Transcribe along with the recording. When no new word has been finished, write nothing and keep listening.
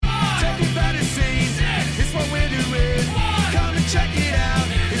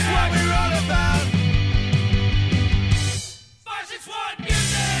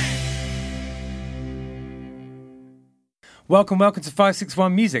Welcome to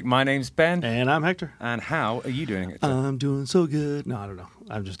 561 Music. My name's Ben. And I'm Hector. And how are you doing it? I'm doing so good. No, I don't know.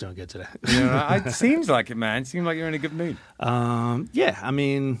 I'm just doing good today. It seems like it, man. It seems like you're in a good mood. Yeah, I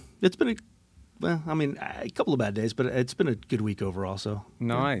mean, it's been a couple of bad days, but it's been a good week overall. So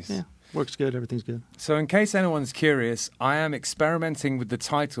nice. Yeah, work's good. Everything's good. So in case anyone's curious, I am experimenting with the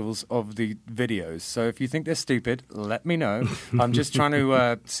titles of the videos. So if you think they're stupid, let me know. I'm just trying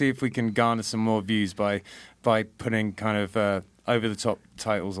to see if we can garner some more views by putting kind of over-the-top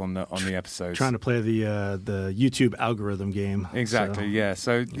titles on the episodes. Trying to play the YouTube algorithm game. Exactly, yeah.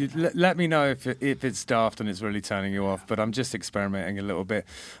 So let me know if it's daft and it's really turning you off, but I'm just experimenting a little bit.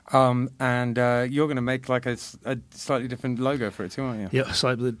 And you're going to make like a slightly different logo for it too, aren't you? Yeah,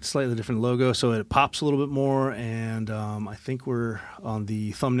 slightly different logo, so it pops a little bit more, and I think we're on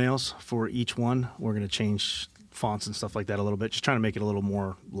the thumbnails for each one. We're going to change fonts and stuff like that a little bit, just trying to make it a little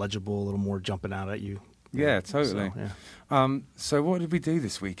more legible, a little more jumping out at you. Yeah, totally. So, yeah. So what did we do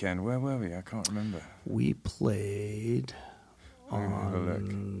this weekend? Where were we? I can't remember. We played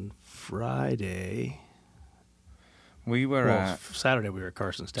on Friday. We were Saturday we were at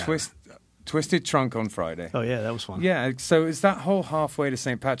Carson's Tavern. Twisted Trunk on Friday. Oh, yeah, that was fun. Yeah, so it's that whole halfway to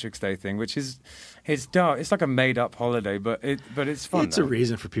St. Patrick's Day thing, which is, it's dark. It's like a made-up holiday, but it's fun. It's a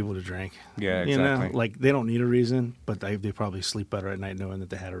reason for people to drink. Yeah, exactly. You know, like they don't need a reason, but they probably sleep better at night knowing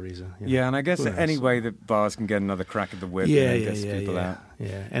that they had a reason. You know? Yeah, and I guess any way that bars can get another crack at the whip gets people out.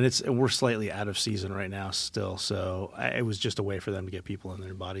 Yeah, and we're slightly out of season right now still, so it was just a way for them to get people in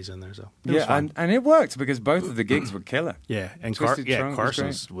their bodies in there. So and it worked because both of the gigs were killer. Yeah, and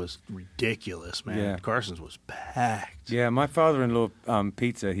Carson's was ridiculous, man. Yeah. Carson's was packed. Yeah, my father-in-law,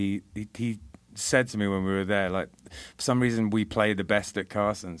 Peter, he said to me when we were there, like, for some reason we play the best at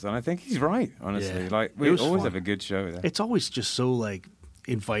Carson's, and I think he's right, honestly. Yeah. Like, we always fun. have a good show there. It's always just so, like,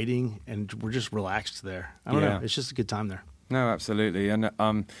 inviting, and we're just relaxed there. I don't know. It's just a good time there. No, absolutely. And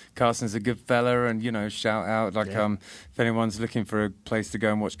Carson's a good fella, and, shout out, if anyone's looking for a place to go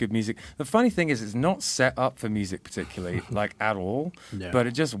and watch good music. The funny thing is it's not set up for music particularly, like, at all, but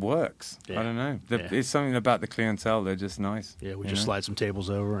it just works. Yeah. I don't know. It's something about the clientele. They're just nice. Yeah, we just slide some tables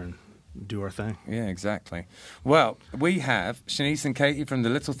over and do our thing. Yeah, exactly. Well, we have Shanice and Katie from the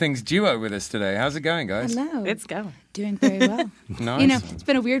Little Things duo with us today. How's it going, guys? Hello. It's going. Doing very well. Nice. It's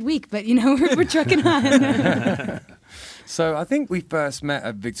been a weird week, but, we're trucking on. So I think we first met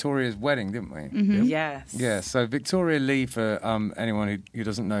at Victoria's wedding, didn't we? Mm-hmm. Yep. Yes. Yeah, so Victoria Lee, for anyone who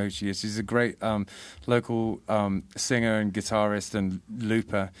doesn't know who she is, she's a great local singer and guitarist and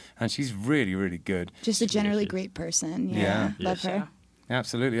looper, and she's really, really good. Just a generally great person. Yeah. Love her.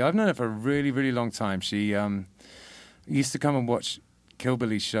 Absolutely. I've known her for a really, really long time. She used to come and watch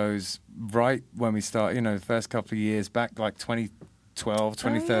Killbilly shows right when we started, the first couple of years back, like 2012,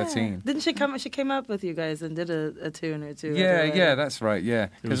 2013. Oh, yeah. Didn't she come? She came up with you guys and did a tune or two. Yeah, that's right. Yeah,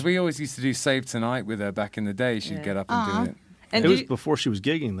 because we always used to do Save Tonight with her back in the day. She'd get up and do it. And it was before she was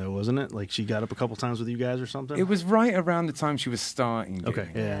gigging, though, wasn't it? Like she got up a couple times with you guys or something. It was right around the time she was starting. Okay.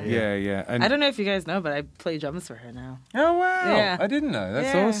 Yeah. And I don't know if you guys know, but I play drums for her now. Oh wow! Yeah. I didn't know.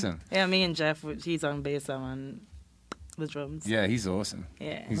 That's awesome. Yeah, me and Jeff, he's on bass, I'm on the drums. Yeah, he's awesome.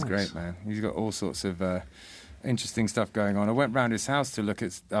 Yeah, he's great, man. He's got all sorts of interesting stuff going on. I went round his house to look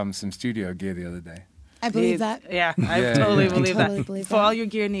at some studio gear the other day. I believe that. Yeah, I totally believe that. Believe for all your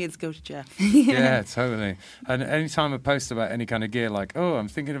gear needs, go to Jeff. Yeah, totally. And anytime I post about any kind of gear, like, oh, I'm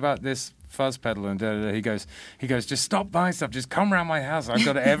thinking about this fuzz pedal and he goes, just stop buying stuff. Just come around my house. I've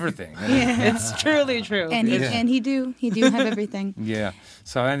got everything. It's truly true. And he do have everything. Yeah.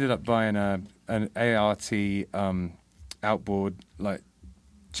 So I ended up buying an ART outboard, like,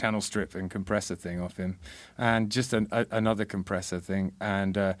 channel strip and compressor thing off him, and just another compressor thing,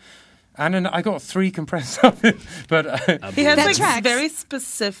 and I got 3 compressors off him, but he has that tracks. Very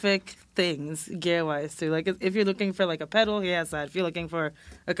specific things gear wise too. Like if you're looking for like a pedal, he has that. If you're looking for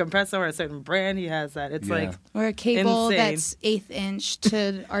a compressor or a certain brand, he has that. It's like or a cable insane. that's 1/8 inch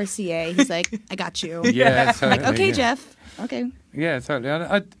to RCA. He's like, I got you. Yeah, totally, like okay, Jeff. Okay. Yeah,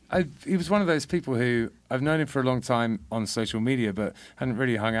 totally. He was one of those people who I've known him for a long time on social media, but hadn't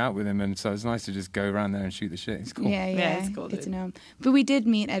really hung out with him, and so it's nice to just go around there and shoot the shit. He's cool. Yeah, he's cool. Good to know him. But we did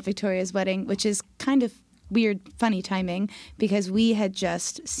meet at Victoria's wedding, which is kind of weird, funny timing because we had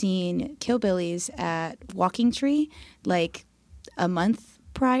just seen Killbillies at Walking Tree like a month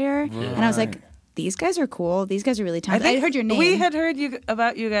prior, and I was like, these guys are cool. These guys are really talented. I heard your name. We had heard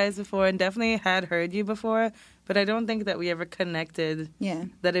about you guys before and definitely had heard you before, but I don't think that we ever connected Yeah.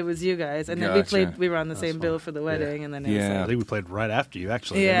 that it was you guys. And then Gotcha. we were on the That's same bill fun. for the wedding, and then it was Yeah. I think we played right after you,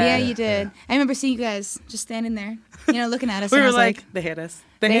 actually. Yeah. Yeah, you did. I remember seeing you guys just standing there, looking at us. we and I were was like, they hate us.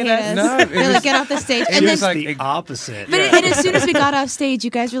 They they hate hate us. us. No, it They're was- like, get off the stage. it And was then, like- The opposite. and as soon as we got off stage, you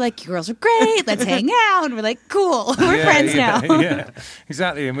guys were like, "You girls are great. Let's hang out." And we're like, "Cool, we're Yeah, friends yeah, now." Yeah,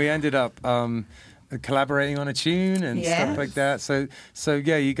 exactly. And we ended up collaborating on a tune and Yeah. stuff like that. So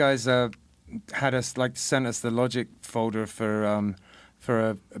yeah, you guys had us sent us the Logic folder for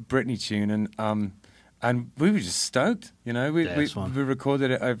a Britney tune, and we were just stoked. We it's fun. we recorded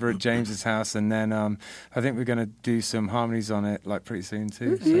it over at James's house, and then I think we're going to do some harmonies on it pretty soon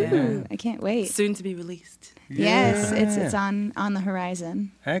too. So, Ooh, I can't wait. Soon to be released. Yes, Yeah. it's on the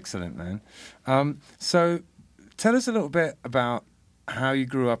horizon. Excellent, man. So tell us a little bit about how you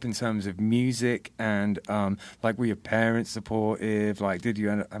grew up in terms of music and were your parents supportive? Did you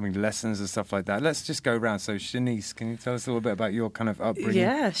end up having lessons and stuff like that? Let's just go around. So Shanice, can you tell us a little bit about your kind of upbringing?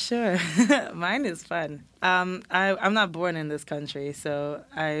 Yeah, sure. Mine is fun. I'm not born in this country, so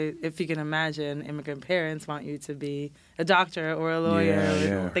if you can imagine, immigrant parents want you to be a doctor or a lawyer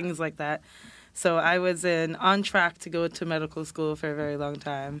Yeah. or things like that. So I was on track to go to medical school for a very long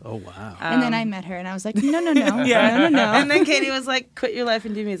time. Oh, wow. And then I met her, and I was like, "No, no, Yeah. no, no." And then Katie was like, quit your life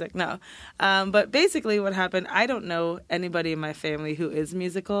and do music. No. But basically what happened, I don't know anybody in my family who is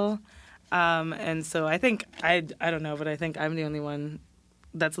musical. And so I think, I don't know, but I think I'm the only one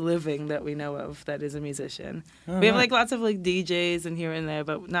that's living that we know of that is a musician. Oh, we have right. lots of DJs and here and there,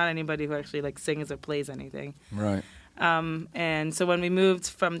 but not anybody who actually sings or plays anything. Right. And so when we moved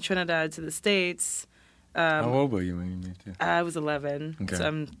from Trinidad to the States, How old were you when you moved here? I was 11, Okay. so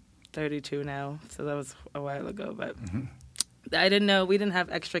I'm 32 now, so that was a while ago. But Mm-hmm. I didn't know, we didn't have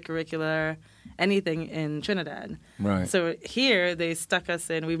extracurricular anything in Trinidad. Right. So here they stuck us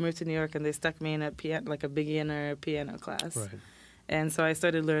in. We moved to New York and they stuck me in a beginner piano class. Right. And so I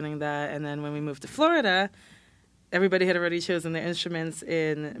started learning that. And then when we moved to Florida, everybody had already chosen their instruments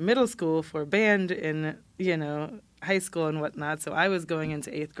in middle school for band in high school and whatnot. So I was going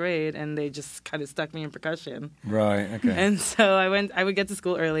into 8th grade and they just kind of stuck me in percussion. Right. Okay. And so I would get to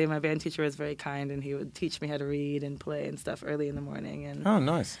school early. My band teacher was very kind, and he would teach me how to read and play and stuff early in the morning. And oh,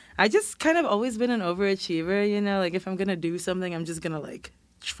 nice. I just kind of always been an overachiever, if I'm going to do something, I'm just going to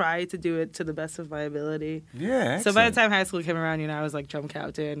try to do it to the best of my ability. Yeah. So by the excellent. time high school came around, I was drum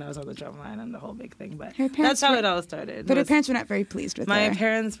captain, I was on the drum line and the whole big thing. But Her parents that's how were- it all started. But her Was- parents were not very pleased with my her.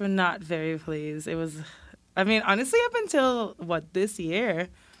 parents were not very pleased. It was, honestly, up until this year,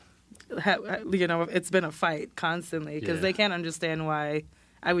 it's been a fight constantly because Yeah. they can't understand why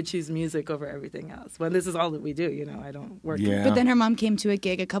I would choose music over everything else when this is all that we do. I don't work. Yeah. But then her mom came to a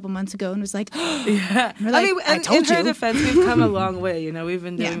gig a couple months ago and was like, Yeah. We're like, I and told in her you. defense, we've come a long way. We've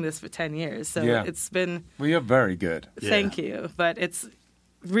been doing Yeah. this for 10 years, so Yeah. it's been. Well, you're very good. Thank you, but it's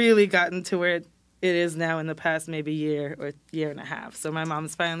really gotten to where it is now in the past maybe year or year and a half. So my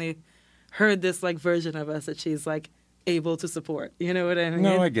mom's finally heard this version of us that she's able to support. You know what I mean?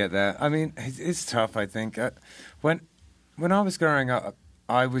 No, I get that. I mean, it's tough. I think when I was growing up,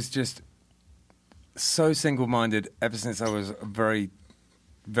 I was just so single-minded ever since I was a very,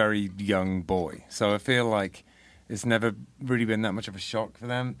 very young boy. So I feel like it's never really been that much of a shock for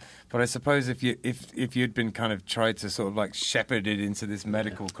them. But I suppose if you'd been kind of tried to sort of shepherded into this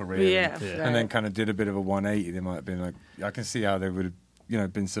medical career, Yeah, Yeah. right. and then kind of did a bit of a 180, they might have been I can see how they would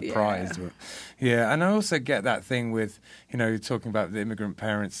have been surprised. Yeah. But, yeah, and I also get that thing with talking about the immigrant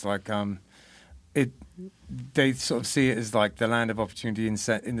parents, they sort of see it as the land of opportunity in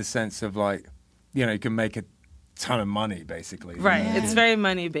the sense of you can make a ton of money basically. Right. Yeah. It's very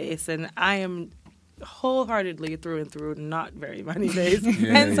money based, and I am wholeheartedly through and through not very money based.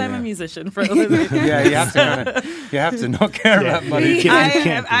 Yeah, Hence, I'm yeah. a musician for a living. Yeah, you have to not care about money. You can't do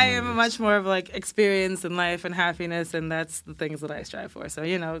I am movies. much more of experience in life and happiness, and that's the things that I strive for. So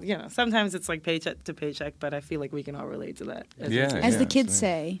sometimes it's paycheck to paycheck, but I feel like we can all relate to that. Yeah. as the kids so-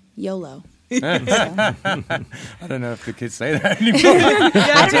 say, YOLO. I don't know if the kids say that anymore.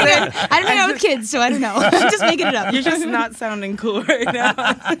 I don't hang out with kids, so I don't know. I'm just making it up. You're just not sounding cool right now.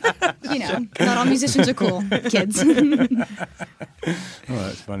 Not all musicians are cool, kids. Oh,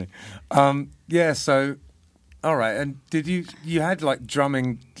 that's funny. Yeah, so, all right. And did you had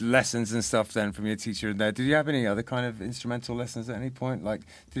drumming lessons and stuff then from your teacher there? Did you have any other kind of instrumental lessons at any point?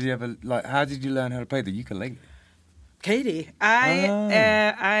 Did you ever, how did you learn how to play the ukulele? Katie,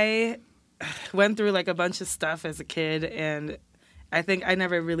 I went through a bunch of stuff as a kid, and I think I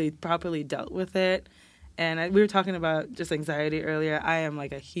never really properly dealt with it. And we were talking about just anxiety earlier. I am a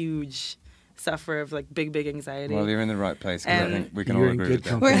huge sufferer of big anxiety. Well, you're in the right place because I And think we can You're all in agree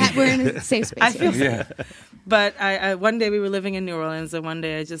good with that. We're in a safe space. I feel here. Yeah. But I one day we were living in New Orleans, and one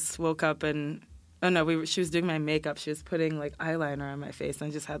day I just woke up and she was doing my makeup. She was putting like eyeliner on my face, and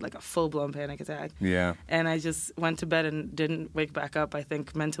I just had like a full blown panic attack. Yeah. And I just went to bed and didn't wake back up. I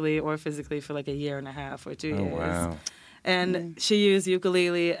think mentally or physically for like a year and a half or 2 years. Oh, wow. And she used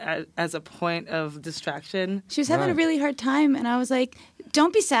ukulele as a point of distraction. She was having a really hard time, and I was like,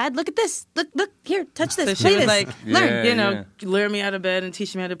 "Don't be sad. Look at this. Look here. Touch this. So Play she would this. like Yeah, lure me out of bed and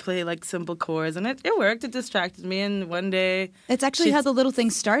teach me how to play like simple chords, and it worked. It distracted me. And one day, It's actually how the little thing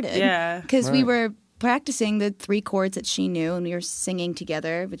started. Yeah. Because we Right. were practicing the 3 chords that she knew, and we were singing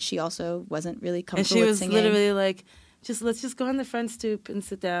together, but she also wasn't really and comfortable she with was singing. literally like, let's just go on the front stoop and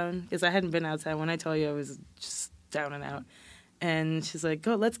sit down, because I hadn't been outside. When I tell you, I was just down and out. And she's like,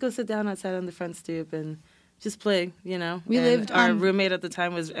 let's go sit down outside on the front stoop and just play, We And lived our on- roommate at the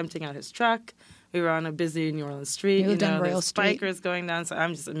time was emptying out his truck. We were on a busy New Orleans street. We lived on Royal there's Street. bikers going down, so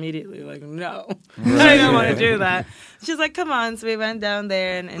I'm just immediately like, no, I don't want to do that. She's like, come on. So we went down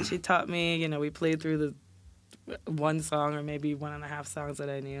there, and she taught me, we played through the one song or maybe 1.5 songs that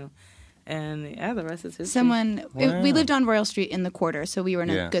I knew. And yeah, the rest is history. We lived on Royal Street in the quarter, so we were in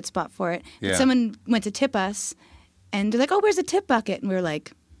a Yeah. good spot for it. Yeah. But someone went to tip us, and they're like, "Oh, where's the tip bucket?" And we were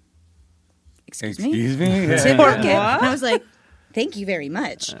like, "Excuse me, Excuse me? tip Yeah. bucket." And I was like, "Thank you very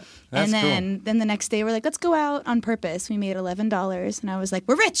much." That's and then the next day we're like, "Let's go out on purpose." We made $11, and I was like,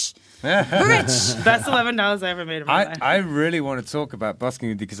 "We're rich, we're rich." Best $11 I ever made in my life. I really want to talk about busking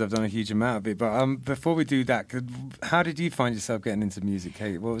with you because I've done a huge amount of it. But before we do that, how did you find yourself getting into music,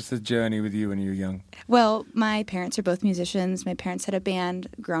 Kate? What was the journey with you when you were young? Well, my parents are both musicians. My parents had a band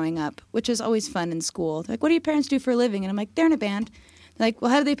growing up, which was always fun in school. They're like, "What do your parents do for a living?" And I'm like, "They're in a band." They're like,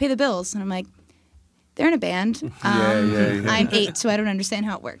 "Well, how do they pay the bills?" And I'm like, "They're in a band." Yeah. I'm 8, so I don't understand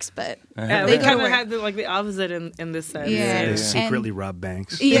how it works, but Yeah, they we go to kind of work. had the opposite in this sense. Yeah. They Yeah. secretly And- rob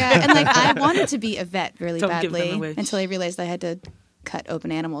banks. Yeah, and like I wanted to be a vet really Don't give them badly away. until I realized I had to cut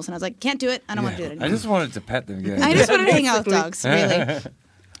open animals, and I was like, "Can't do it. I don't want to do it I anymore." just wanted to pet them. Yeah. I just wanted to hang out with Basically. dogs,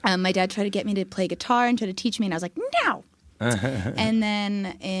 really. My dad tried to get me to play guitar and tried to teach me, and I was like, "No." And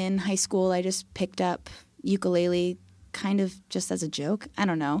then in high school, I just picked up ukulele kind of just as a joke. I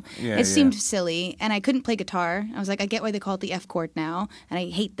don't know. Yeah, It seemed silly, and I couldn't play guitar. I was like, I get why they call it the F chord now, and I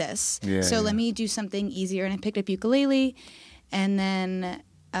hate this. Yeah, so yeah. let me do something easier, and I picked up ukulele, and then...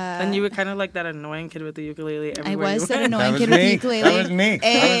 And you were kind of like that annoying kid with the ukulele I everywhere was you that went. annoying That kid was with the me. ukulele. That was me. I was the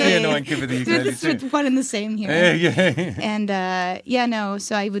Hey. annoying kid with the ukulele It's too. one and the same here. Yeah. And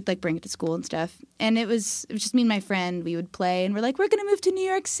so I would like bring it to school and stuff. And it was just me and my friend. We would play, and we're like, we're gonna move to New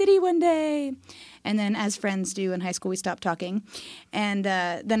York City one day. And then, as friends do in high school, we stopped talking. And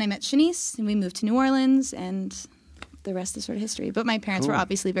then I met Shanice, and we moved to New Orleans, and the rest is sort of history. But my parents were Cool.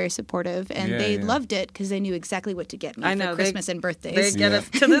 obviously very supportive, and Yeah, they yeah. loved it because they knew exactly what to get me I for know, Christmas and They birthdays. get Yeah. us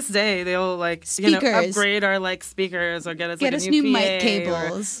to this day. They'll Speakers. upgrade our speakers or get us Get like us a new new PA mic or-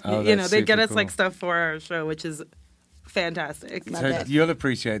 cables. Oh, they that's get super us cool. like stuff for our show, which is fantastic. Love So it. you'll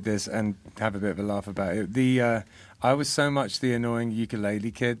appreciate this and have a bit of a laugh about it. I was so much the annoying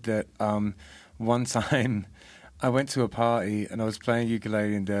ukulele kid that one time I went to a party and I was playing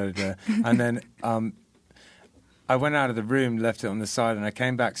ukulele and and then I went out of the room, left it on the side, and I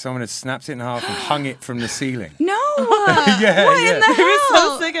came back. Someone had snapped it in half and hung it from the ceiling. No! Yeah, what yeah. in the We're so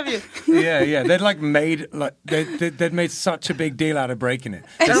hell? sick of you. Yeah. They'd made such a big deal out of breaking it.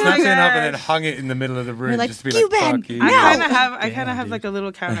 They Oh my snapped it up and then gosh. hung it in the middle of the room, You're like, just to be "You like, Ben, "Fuck you." no." I kind of have dude. like a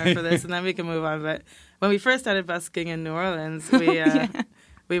little counter for this, and then we can move on. But when we first started busking in New Orleans,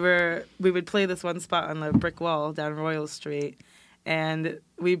 we would play this one spot on the brick wall down Royal Street, and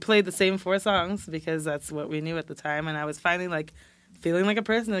we played the same 4 songs because that's what we knew at the time. And I was finally like feeling like a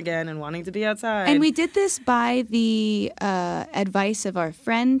person again and wanting to be outside. And we did this by the advice of our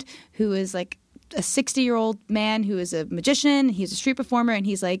friend who is like a 60-year-old man who is a magician. He's a street performer, and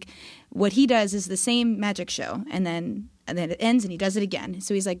he's like, what he does is the same magic show, and then it ends, and he does it again.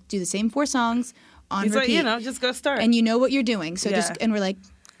 So he's like, do the same 4 songs on He's repeat, like, just go start. and you know what you're doing. So Yeah. and we're like,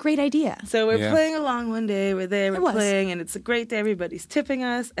 great idea. So we're Yeah. playing along one day. We're there, It we're was. playing, and it's a great day. Everybody's tipping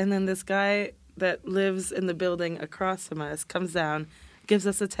us. And then this guy that lives in the building across from us comes down, gives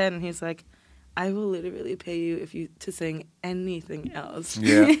us a 10, and he's like, I will literally pay you to sing anything else.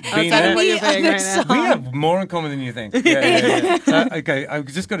 Yeah. Being Outside there- of what you're paying Other right now. We have more in common than you think. Yeah. Okay, I've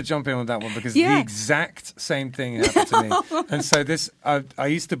just got to jump in on that one because Yeah. the exact same thing happened to me. And so I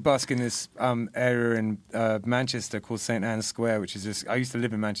used to busk in this area in Manchester called St. Anne's Square, which is just, I used to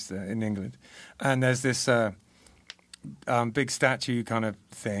live in Manchester in England. And there's this big statue kind of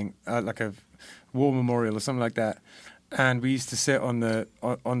thing, like a war memorial or something like that. And we used to sit on the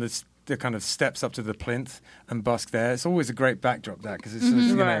the kind of steps up to the plinth and busk there. It's always a great backdrop, that, because it's sort of,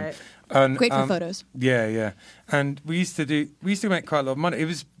 you know, Right. and, Great for photos. Yeah. And we used to make quite a lot of money. It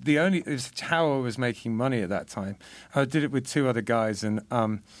was how I was making money at that time. I did it with two other guys, and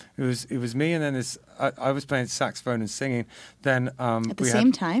it was me, and then I was playing saxophone and singing. Then At the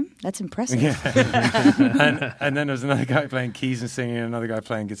same time? That's impressive. Yeah. and then there was another guy playing keys and singing, and another guy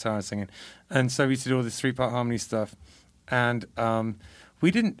playing guitar and singing. And so we used to do all this 3-part harmony stuff. And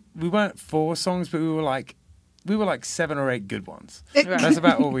we weren't 4 songs, but we were like 7 or 8 good ones. Right. That's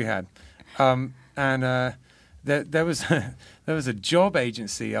about all we had. And there was a job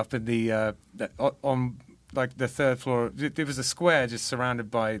agency up in on like the 3rd floor. There was a square just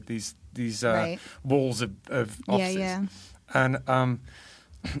surrounded by these Right. walls of offices. Yeah. And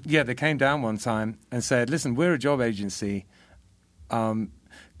they came down one time and said, "Listen, we're a job agency.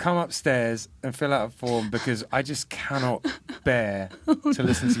 Come upstairs and fill out a form because I just cannot bear to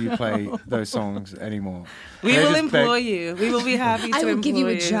listen to you play those songs anymore." We And they will just employ begged- you. We will be happy to I will give you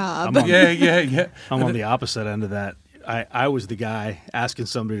a employ job. Yeah. I'm on the opposite end of that. I was the guy asking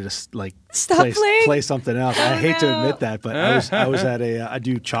somebody to like Stop playing. play something else. I hate to no. admit that, but I was at I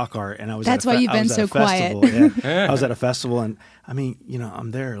do chalk art, and I was. That's at a why you've I been was at so a festival. quiet. Yeah. I was at a festival, and I mean, you know, I'm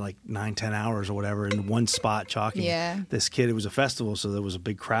there like 9-10 hours or whatever in one spot chalking. Yeah. This kid, it was a festival, so there was a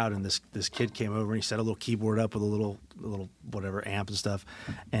big crowd, and this kid came over and he set a little keyboard up with a little whatever amp and stuff,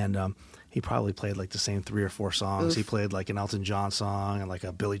 and he probably played like the same 3 or 4 songs. Oof. He played like an Elton John song and like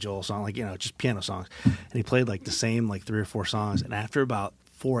a Billy Joel song, like, you know, just piano songs. And he played like the same like 3 or 4 songs. And after about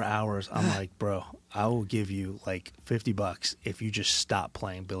 4 hours, I'm like, bro, I will give you like $50 if you just stop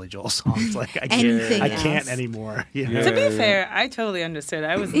playing Billy Joel songs. Like I Anything can't else. anymore. You know? Yeah. To be fair, I totally understood.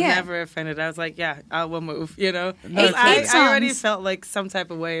 I was Yeah. never offended. I was like, yeah, I will move, you know? No, Eight I already songs. felt like some type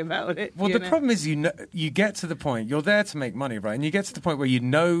of way about it. Well, you the know? problem is, you get to the point, you're there to make money, right? And you get to the point where you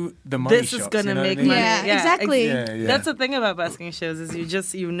know the money This shots. is going to you know what make I mean? money. Yeah, exactly. Yeah. That's the thing about busking shows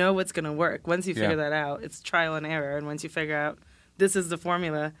is you know what's going to work. Once you figure Yeah. that out, it's trial and error. And once you figure out this is the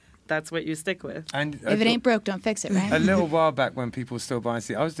formula, that's what you stick with. And If it ain't broke, don't fix it, a right? little while back when people were still buying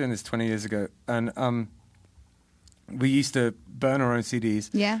CDs, I was doing this 20 years ago, and we used to burn our own CDs,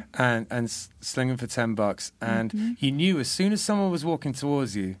 Yeah. and sling them for $10, and you knew as soon as someone was walking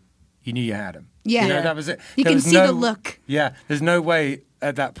towards you, you knew you had them. Yeah. You know, that was it. You There can was see the look. Yeah, there's no way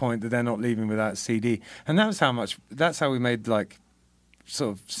at that point that they're not leaving without a CD, and that's how we made like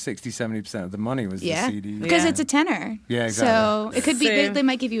sort of 60-70% of the money was Yeah, the CD. because Yeah. it's a tenner. Yeah, exactly. So it could be Same. they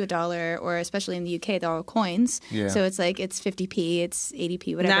might give you $1, or especially in the UK, they're all coins. Yeah. So it's like it's 50p, it's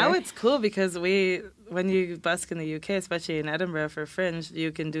 80p, whatever. Now it's cool because when you busk in the UK, especially in Edinburgh for Fringe,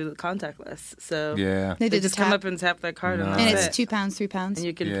 you can do contactless. So Yeah. they they did the just come tap, up and tap their card, Nice. and and that's it's it. £2, £3. And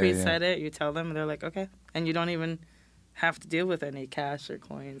you can Yeah, preset it. You tell them, and they're like, okay. And you don't even have to deal with any cash or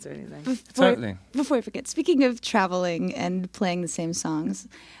coins or anything. Totally. Before I forget, speaking of traveling and playing the same songs,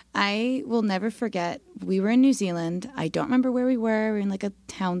 I will never forget. We were in New Zealand. I don't remember where we were. We were in like a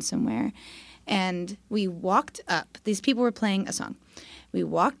town somewhere. And we walked up. These people were playing a song. We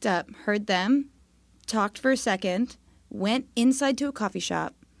walked up, heard them, talked for a second, went inside to a coffee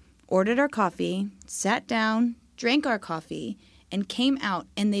shop, ordered our coffee, sat down, drank our coffee, and came out.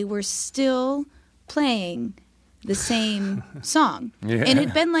 And they were still playing the same song. Yeah. And it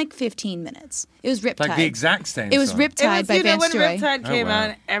had been like 15 minutes. It was Riptide. Like the exact same It was song. Riptide by you know, Vance when Joy. Riptide came Oh, wow.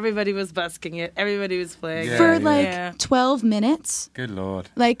 out, everybody was busking it. Everybody was playing. Yeah, For yeah. like Yeah. 12 minutes. Good Lord.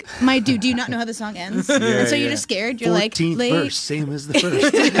 Like, my dude, do you not know how the song ends? Yeah, and so yeah. you're just scared. You're like, 14th late. verse, same as the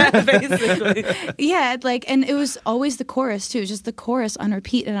first. Basically. Yeah, like, and it was always the chorus too. It was just the chorus on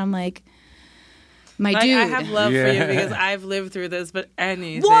repeat. And I'm like, my Like, dude. I have love for Yeah. you because I've lived through this, but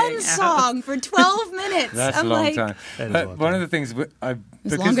anything one else. song for 12 minutes. That's I'm a long like, time. That is a long One time. of the things was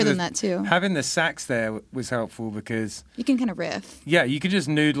longer than that, too. Having the sax there was helpful because You can kind of riff. yeah, you can just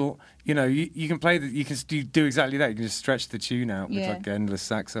noodle. You know, you can play you can do exactly that. You can just stretch the tune out with Yeah. like endless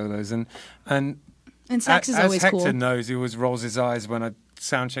sax solos and And sax is as always Hector cool. knows, he always rolls his eyes when I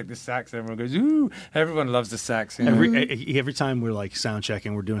sound check the sax. Everyone goes ooh. Everyone loves the sax. You know? Every time we're like sound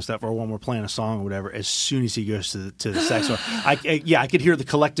checking, we're doing stuff, or when we're playing a song or whatever. As soon as he goes to the saxophone, I could hear the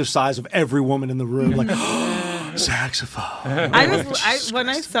collective sighs of every woman in the room, like saxophone. When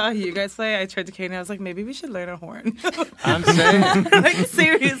I saw you guys play, I tried to Kane and I was like, maybe we should learn a horn. I'm saying. Like,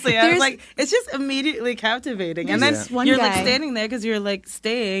 seriously. I was There's- like, it's just immediately captivating. And then There's this one you're like guy- standing there because you're like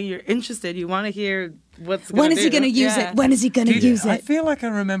staying, you're interested, you want to hear what's going When is he going to use it? When is he going to Dude, use I it? feel like I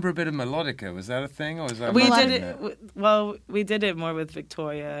remember a bit of melodica. Was that a thing, or was that We imagining did that? it. Well, we did it more with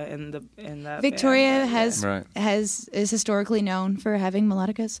Victoria in that. Victoria band. Right. is historically known for having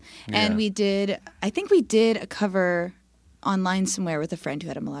melodicas, Yeah. and I think we did a cover online somewhere with a friend who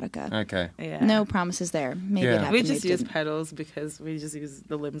had a melodica. Okay. Yeah. No promises there. Maybe Yeah. it happened. We just maybe it use didn't. pedals because we just use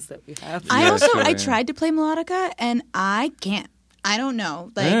the limbs that we have. I Yeah, also sure, I yeah. tried to play melodica and I can't. I don't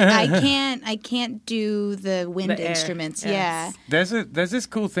know. Like I can't do the wind The air, instruments. yes. Yeah. There's this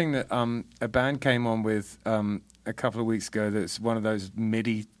cool thing that a band came on with a couple of weeks ago. That's one of those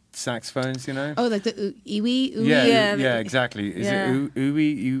MIDI saxophones, you know. Oh, like the iwi. yeah, yeah, yeah, exactly. Is yeah. it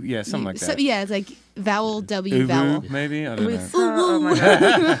ooey? Yeah, something like So, that. yeah, it's like vowel W Uwu, vowel. maybe, I don't We know. saw, oh my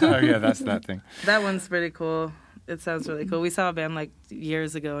god, Oh yeah, that's that thing. that one's pretty cool. It sounds really cool. We saw a band like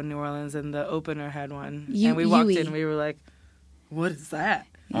years ago in New Orleans, and the opener had one, and we walked Yui. in, and we were like, "What is that?"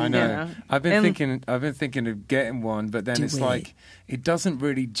 I know. You know? I've been And- thinking of getting one, but then Do it's it. like it doesn't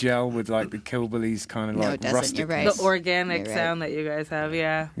really gel with like the Killbillies kind of No, like it doesn't. rustic. You're right. The organic You're right. sound that you guys have,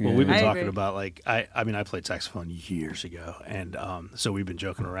 yeah. Well, we've been I talking agree. about like I mean I played saxophone years ago, and so we've been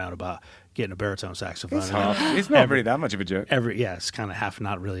joking around about getting a baritone saxophone. It's And then half. It's not really that much of a joke. it's kind of half,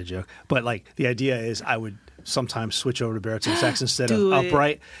 not really a joke, but like the idea is I would sometimes switch over to baritone sax instead of Do it.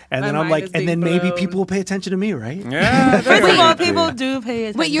 upright, and My then I'm mind like, is and then being maybe blown. people will pay attention to me, right? Yeah. First of all, people do pay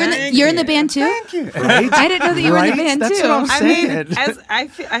attention. Wait, you're in the band too? Thank you. Right? I didn't know that you were in the Right? band That's too. what I'm I saying. mean, as I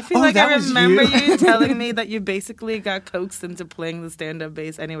feel Oh, like that I was remember you. you telling me that you basically got coaxed into playing the stand-up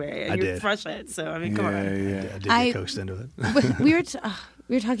bass anyway, and I you did. crush it. So I mean, come Yeah, on. yeah. I did I- get coaxed into it.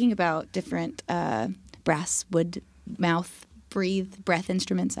 we were talking about different brass, wood, mouth, breathe, breath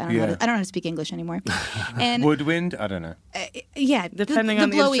instruments. I don't know. Yeah. I don't know how to speak English anymore. And Woodwind? I don't know. yeah, Depending the on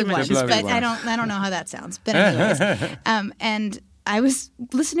the blowy instrument. ones, The blowy but ones. I don't know how that sounds. But anyways, and I was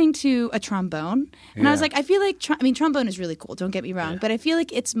listening to a trombone, and I was Yeah. like, I feel like trombone is really cool. Don't get me wrong, but I feel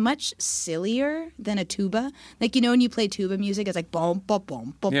like it's much sillier than a tuba. Like when you play tuba music, it's like boom, boom,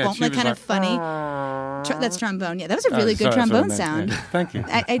 boom, boom, Yeah, boom, like tuba's kind like, of funny. That's trombone. Yeah, that was a really good sorry, that's what I trombone meant. sound. Yeah. Thank you.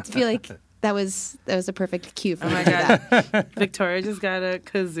 I feel like that was a perfect cue for Oh me my to do that. god, Victoria just got a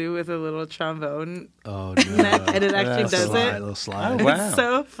kazoo with a little trombone Oh neck, no! and it actually That's does slide, it. little slide. Oh, wow. It's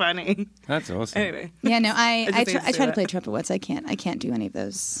so funny. That's awesome. Anyway, Yeah, no, I just I hate to try say to that. play trumpet once. I can't do any of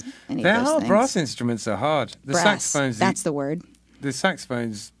those. They're hard. Things. Brass instruments are hard. The Brass, saxophones. that's the word. The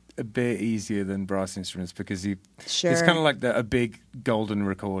saxophone's a bit easier than brass instruments because Sure. it's kind of like a big golden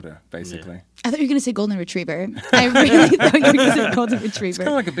recorder, basically. I thought you were going to say golden retriever. I really thought you were going to say golden It's retriever. kind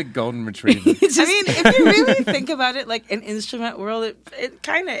of like a big golden retriever. It's I just- mean, if you really think about it, like an instrument world, it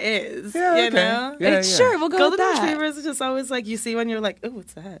kind of is. Yeah, you okay. know. Yeah, yeah. Sure, we'll go Golden with that. retrievers is just always like you see one, you're like, oh,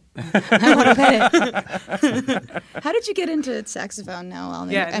 what's that? I want to pet it. How did you get into saxophone now? I'm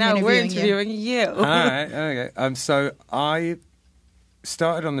Now we're interviewing you. interviewing you. All right. Okay. So I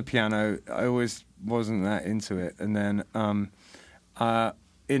started on the piano. I always wasn't that into it, and then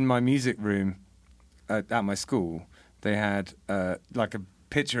in my music room at my school, they had like a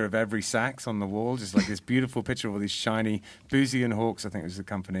picture of every sax on the wall, just like this beautiful picture of all these shiny Boozy and Hawks, I think was the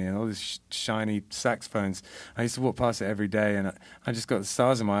company, and all these shiny saxophones. I used to walk past it every day, and I just got the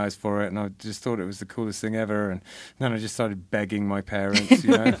stars in my eyes for it, and I just thought it was the coolest thing ever. And then I just started begging my parents,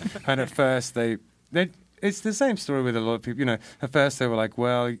 you know. And at first they it's the same story with a lot of people, you know. At first they were like,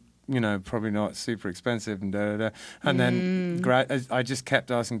 well, you know, probably not super expensive and da da da. And then I just kept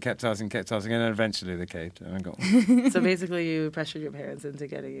asking, and then eventually they caved and I got one. So basically, you pressured your parents into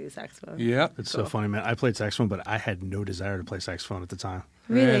getting you a saxophone. Yeah. It's so funny, man. I played saxophone, but I had no desire to play saxophone at the time.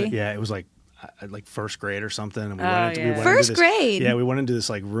 Really? Yeah, it was like first grade or something. And we Oh, went into, yeah. we went First into this, grade? Yeah, we went into this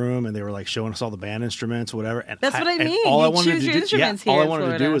like room and they were like showing us all the band instruments, whatever. And That's what I and mean. All You I wanted choose to your do, instruments all here I in wanted to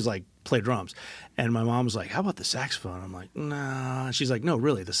Florida. do was like play drums. And my mom was like, "How about the saxophone?" I'm like, "Nah." She's like, "No,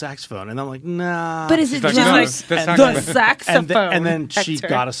 really, the saxophone." And I'm like, "Nah." But is it She's just like, no, like, the and saxophone. The saxophone. and then she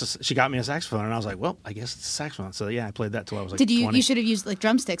Hector. she got me a saxophone, and I was like, "Well, I guess it's a saxophone." So yeah, I played that till I was like, Did you? 20. You should have used like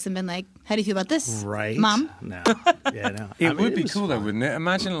drumsticks and been like, "How do you feel about this, Right, Mom?" No, yeah, no. It I mean, would be was cool though, fun. wouldn't it?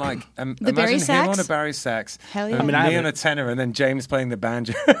 Imagine like The Barry imagine him sax? on a Barry sax, Hell yeah. and I mean, I me on a haven't- tenor, and then James playing the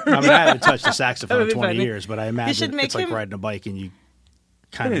banjo. I mean, I haven't touched the saxophone That in would be 20 funny. years, but I should imagine make it's like him- riding a bike and you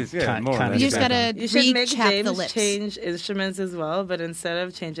kind It of is, yeah, more or kind less. You just of gotta You should make re-chap James the lips. change instruments as well, but instead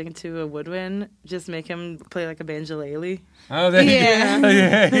of changing to a woodwind, just make him play like a banjolele. Oh, there Yeah. you go.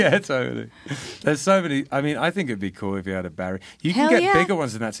 yeah, totally. There's so many. I mean, I think it'd be cool if you had a Barry. You can Hell get yeah. bigger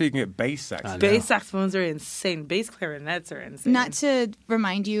ones than that, so you can get bass sax. I know. Bass saxophones are insane. Bass clarinets are insane. Not to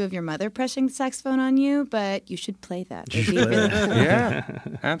remind you of your mother pressing the saxophone on you, but you should play that. It'd be play really that. cool.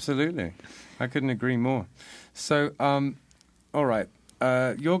 Yeah, absolutely. I couldn't agree more. So, all right,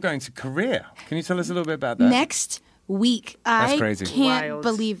 you're going to Korea. Can you tell us a little bit about that? Next week, That's I crazy. can't Wild.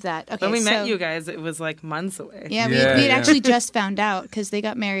 believe that. Okay, when we so, met you guys, it was like months away. Yeah, Yeah, we had yeah. actually just found out because they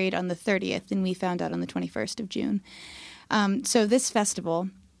got married on the 30th, and we found out on the 21st of June. So this festival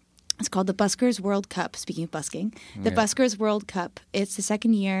It's called the Buskers World Cup. Speaking of busking, the Buskers World Cup. It's the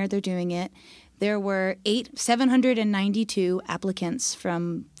second year they're doing it. There were 792 applicants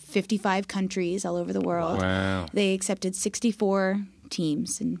from 55 countries all over the world. Wow. They accepted 64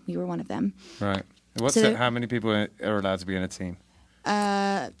 teams, and we were one of them. Right. How many people are allowed to be in a team?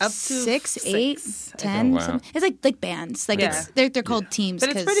 Up to 6, 8, six, 10. Oh, wow. It's like bands. Like they're called teams.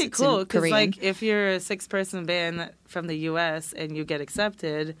 But it's pretty cool because, Korean. like, if you're a 6-person band from the U.S. and you get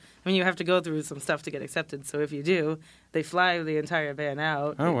accepted, I mean, you have to go through some stuff to get accepted. So if you do, they fly the entire band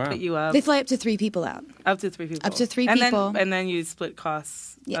out. Oh, wow. Put you up. They fly up to 3 people out. Up to 3 people. Up to 3 and people. And then you split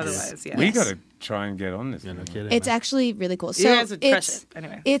costs Yes. otherwise. Yeah. We Yes. got to try and get on this. Yeah, no kidding. It's actually really cool. You So guys would crush it.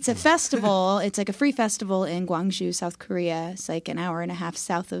 Anyway. It's a festival. It's like a free festival in Gwangju, South Korea. It's like an hour and a half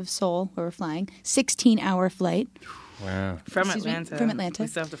south of Seoul, where we're flying. 16-hour flight. Wow. From Excuse me? Atlanta. From Atlanta. We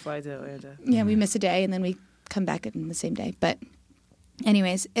still have to fly to Atlanta. Yeah, we miss a day and then we come back in the same day. But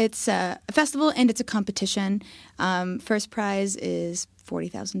anyways, it's a festival and it's a competition. First prize is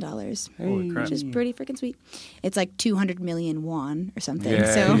 $40,000, Holy crap. which is pretty freaking sweet. It's like 200 million won or something.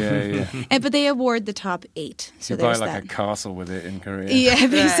 Yeah, so, yeah. but they award the top 8. So You buy there's like that. a castle with it in Korea. Yeah,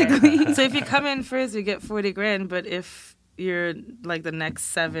 basically. Right. So if you come in first, you get $40,000. But if you're like the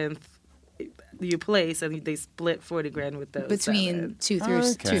next 7th, you place, and they split $40,000 with those Between 7. 2 through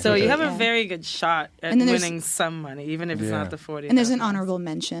Okay. 2 So through you eight, have yeah. a very good shot at And then there's- winning some money, even if it's Yeah. not the 40. And there's an honorable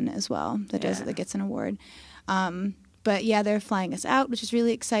mention as well that Yeah. that gets an award. But yeah, they're flying us out, which is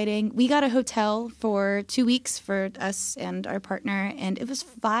really exciting. We got a hotel for 2 weeks for us and our partner, and it was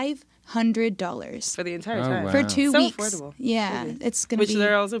 $500 for the entire Oh, time. wow. for 2 So weeks. affordable. Yeah, Really. it's gonna Which be.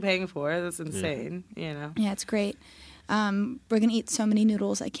 they're also paying for. That's insane. You know. Yeah, it's great. We're gonna eat so many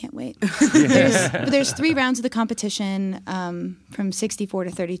noodles. I can't wait. There's 3 rounds of the competition, from 64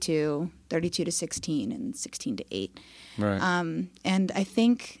 to 32, 32 to 16, and 16 to 8. Right. And I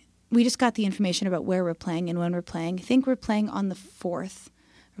think we just got the information about where we're playing and when we're playing. I think we're playing on the 4th.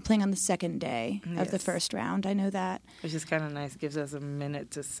 We're playing on the second day of the Yes. first round. I know that. Which is kind of nice. Gives us a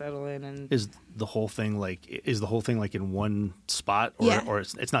minute to settle in and. Is the whole thing like in one spot, or Yeah. or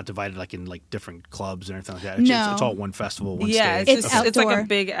it's not divided like in like different clubs and everything like that? No. It's all one festival, one Yeah, stage. It's it's like a outdoor.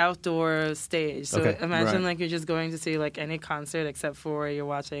 big outdoor stage. So Okay. imagine Right. like you're just going to see like any concert except for you're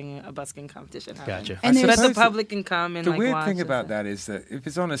watching a busking competition happen. Gotcha. And I there's- But the suppose public can come and the like weird watch thing and about stuff. that is that if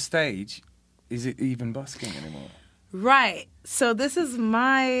it's on a stage, is it even busking anymore? Right. So this is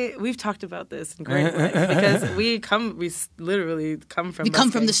we've talked about this in Great Life because we literally come from We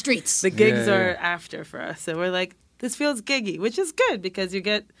come from busking. the streets. The gigs Yeah, are yeah. after for us. So we're like, this feels giggy, which is good because you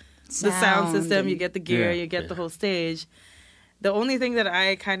get the sound system, you get the gear, Yeah. you get the whole stage. The only thing that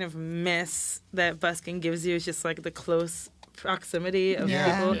I kind of miss that busking gives you is just like the close proximity of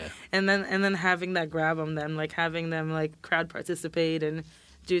Yeah. people, Yeah. and then having that grab on them, like having them like crowd participate and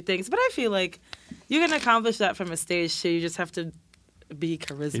do things. But I feel like you can accomplish that from a stage too. You just have to be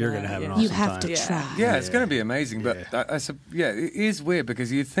charisma. You're gonna have an yeah. awesome You have to Yeah. try. Yeah, it's Yeah. going to be amazing. But it is weird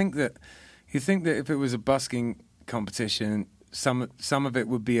because you think that if it was a busking competition, some of it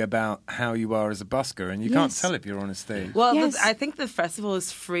would be about how you are as a busker, and you can't Yes. tell if you're on a stage. Well, Yes. I think the festival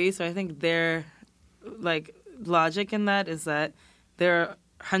is free, so I think their like logic in that is that there are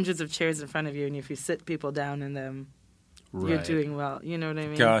hundreds of chairs in front of you, and if you sit people down in them, you're Right. doing well. You know what I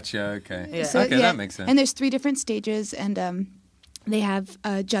mean? Gotcha. Okay. Yeah. So, okay, yeah, that makes sense. And there's 3 different stages, and they have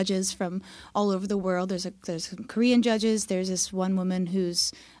judges from all over the world. There's some Korean judges. There's this one woman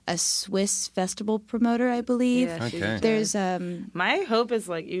who's a Swiss festival promoter, I believe. Yeah, she's Okay. a There's judge. My hope is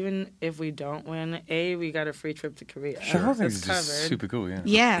like even if we don't win, we got a free trip to Korea. The whole thing That's is just covered. super cool. Yeah.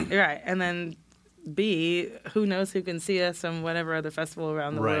 yeah. Right, and then B, who knows who can see us from whatever other festival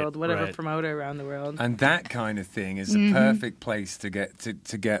around the Right, world, whatever right. promoter around the world. And that kind of thing is a perfect place to get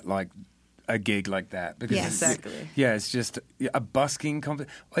to get like a gig like that because Yes. Exactly. it's just a busking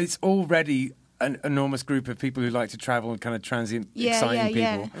competition. It's already an enormous group of people who like to travel and kind of transient, Yeah, exciting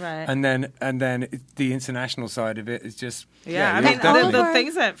yeah, people. yeah. Right. And then the international side of it is just Yeah, I you're mean, definitely- the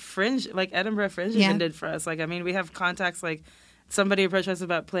things that Fringe, like Edinburgh Fringe, Yeah. even did for us. Like, I mean, we have contacts. Like, somebody approached us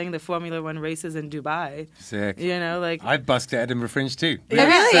about playing the Formula One races in Dubai. sick. You know, like I've busked at Edinburgh Fringe too. We Yeah,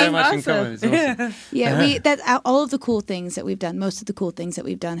 have really? so much in Awesome. common. It's awesome. Yeah, all of the cool things that we've done, most of the cool things that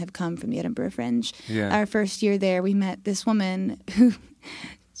we've done have come from the Edinburgh Fringe. Yeah. Our first year there, we met this woman who,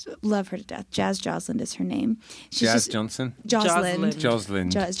 love her to death. Jazz Joslin is her name. She's Jazz just, Johnson, Joslin.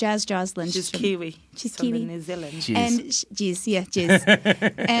 Joslin. Jazz Joslin. she's from- Kiwi. She's from Kiwi. New Zealand. Jeez. And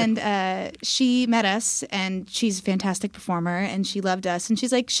jeez. And she met us, and she's a fantastic performer, and she loved us. And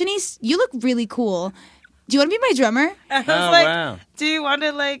she's like, Shanice, you look really cool. do you want to be my drummer? I was Oh, like, wow. do you want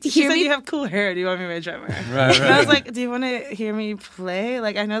to like? She Hear said me? you have cool hair. Do you want me to be my drummer? Right, And I was right. like, do you want to hear me play?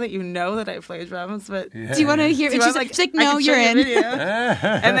 Like, I know that you know that I play drums, but Yeah. Do you want to hear? do you And want, she's like, I no, can show you're you a in. video.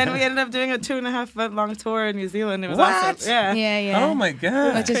 And then we ended up doing a 2.5 month long tour in New Zealand. It was What? awesome. Yeah. Yeah, yeah. Oh my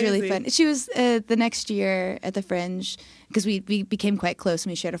god. Which is really Crazy. fun. She was the next year at the Fringe because we became quite close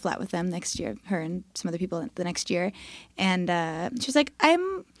and we shared a flat with them next year, her and some other people the next year. And she was like, I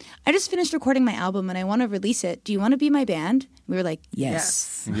just finished recording my album and I want to release it. Do you want to be my band? We were like,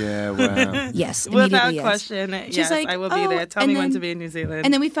 yes. Yeah, wow. Yes. Without Immediately, yes. question, yes, like, I will be "Oh," there. Tell and me when then- to be in New Zealand.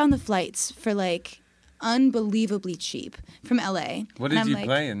 And then we found the flights for like unbelievably cheap from LA. What And did I'm you like,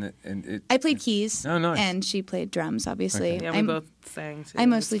 play in it? I played keys. Oh, nice. And she played drums, obviously. Okay. yeah, we both sang. Too. I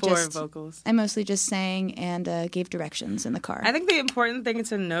mostly It was 4 just- vocals. I mostly just sang and gave directions in the car. I think the important thing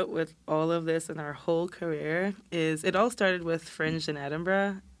to note with all of this and our whole career is it all started with Fringe in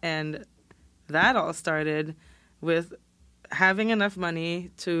Edinburgh, and that all started with having enough money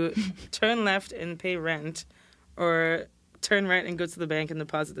to turn left and pay rent, or turn right and go to the bank and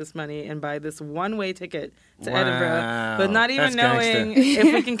deposit this money and buy this one-way ticket to Wow. Edinburgh, but not even That's knowing gangster.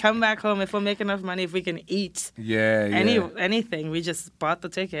 if we can come back home, if we'll make enough money, if we can eat Yeah, yeah. anything. We just bought the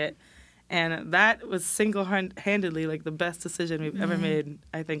ticket. And that was single-handedly like the best decision we've ever made,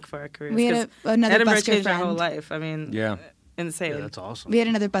 I think, for our careers. We had 'Cause another Edinburgh busker changed friend. our whole life. I mean, Yeah. insane. Yeah, that's awesome. We had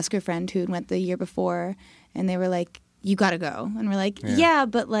another busker friend who went the year before, and they were like, "You got to go," and we're like, Yeah. "Yeah,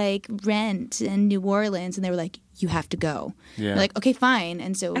 but like rent in New Orleans," and they were like, "You have to go." Yeah. We're like, "Okay, fine."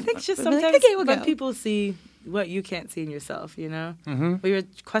 And so I think just we're like, sometimes "Okay, we'll when go." people see what you can't see in yourself, you know? Mm-hmm. We were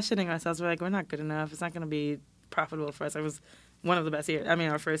questioning ourselves. We're like, we're not good enough. It's not going to be profitable for us. It was one of the best years. I mean,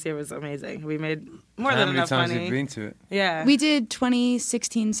 our first year was amazing. We made more How than many enough times money. have you been to it? Yeah. We did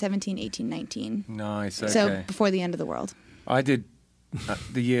 2016, 17, 18, 19. Nice. Okay. So before the end of the world. I did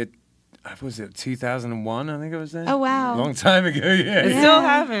the year. What was it 2001? I think I was there. Oh, wow. A long time ago. Yeah. It's still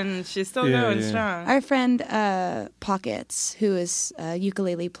having. She's still Yeah, going yeah. strong. Our friend Pockets, who is a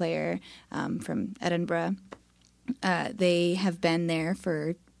ukulele player from Edinburgh, they have been there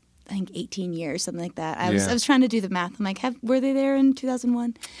for, I think, 18 years, something like that. I Yeah. was trying to do the math. I'm like, were they there in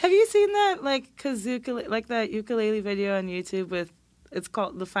 2001? Have you seen that like that ukulele video on YouTube with? It's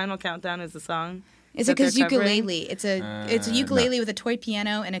called "The Final Countdown" is the song. It's that a they're covering? ukulele. It's a ukulele with a toy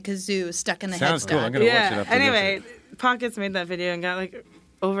piano and a kazoo stuck in the Sounds cool. headstock. I'm gonna watch it after Anyway, this. Pockets made that video and got like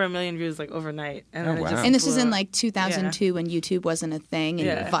over 1 million views like overnight. And Oh, then it wow. just And this is blew in up. like 2002 when YouTube wasn't a thing and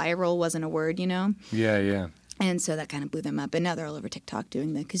Yeah. viral wasn't a word, you know? Yeah, yeah. And so that kind of blew them up. And now they're all over TikTok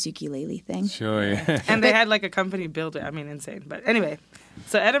doing the kazuki-lele thing. Sure, yeah. And they had like a company build it. I mean, insane. But anyway,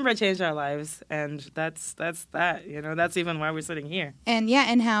 so Edinburgh changed our lives, and that's that. You know, that's even why we're sitting here. And yeah,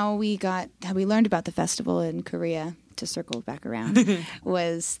 and how we learned about the festival in Korea, to circle back around,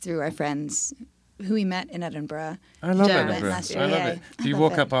 was through our friends who we met in Edinburgh. I love Joe went Edinburgh. last I year, love yeah. it. Do I you love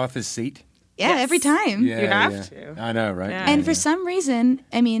walk it. up Arthur's seat? Yeah, Yes. every time. Yeah, have yeah. to. I know, right? Yeah. And for some reason,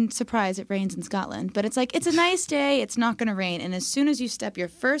 I mean, surprise, it rains in Scotland. But it's like, it's a nice day, it's not going to rain. And as soon as you step your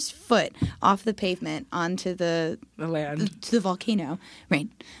first foot off the pavement onto the land. to the volcano,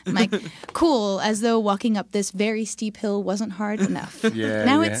 rain. I'm like, cool, as though walking up this very steep hill wasn't hard enough. Yeah,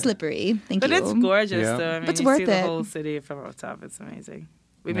 Now yeah. it's slippery. Thank But you. it's gorgeous, Yeah. though. I mean, It's you worth see the it. whole city from up top. It's amazing.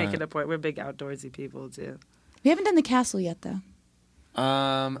 We make No. it a point. We're big outdoorsy people, too. We haven't done the castle yet, though.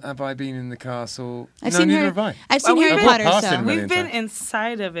 Have I been in the castle? I've no, seen neither Harry, have I. I've seen Well, Harry we've Potter, walked past so it, really. We've been inside.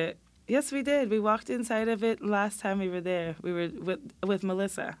 inside of it. Yes, we did. We walked inside of it last time we were there. We were with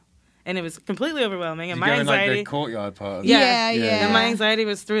Melissa. And it was completely overwhelming. And You my go in like anxiety... the courtyard part. Of Yeah, it. yeah. And my anxiety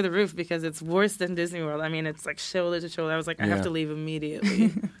was through the roof because it's worse than Disney World. I mean, it's like shoulder to shoulder. I was like, I Yeah. have to leave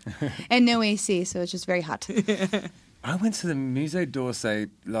immediately. and no AC, so it's just very hot. I went to the Musée d'Orsay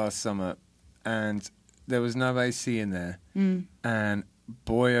last summer, and there was no AC in there. And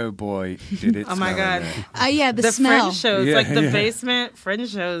boy, oh boy, did it Oh my smell in God. there. Yeah, the the smell. French shows, Yeah, like the yeah. basement French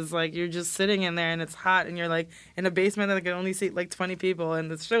shows, like you're just sitting in there and it's hot and you're like in a basement that can only seat like 20 people and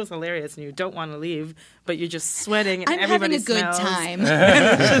the show's hilarious and you don't want to leave, but you're just sweating and I'm having everybody a good smells. time.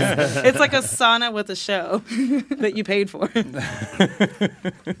 It's like a sauna with a show that you paid for.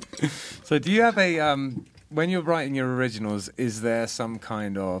 So do you have a, when you're writing your originals, is there some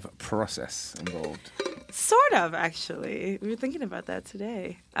kind of process involved? Sort of, actually. We were thinking about that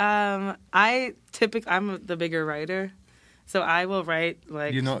today. I'm the bigger writer, So I will write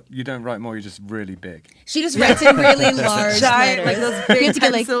like You don't write more. You're just really big. She just writes in really large giant, letters. like those You have big to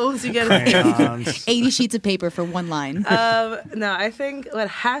get like pencils. You get Crayons. 80 sheets of paper for one line. No, I think what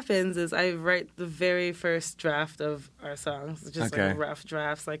happens is I write the very first draft of our songs, just Okay. like rough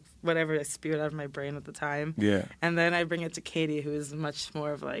drafts, like whatever I spewed out of my brain at the time. Yeah, And then I bring it to Katie, who is much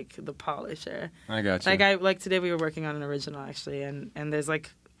more of like the polisher. I got you. Like today we were working on an original actually, and there's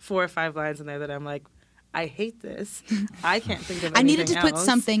like 4 or 5 lines in there that I'm like, I hate this. I can't think of anything I needed to put else.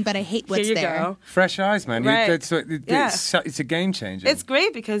 something, but I hate what's Here you there. go. Fresh eyes, man. Right. It's a game changer. It's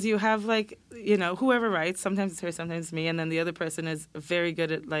great because you have like, whoever writes, sometimes it's her, sometimes it's me, and then the other person is very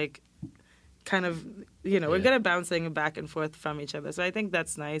good at like kind of, we're good at bouncing back and forth from each other. So I think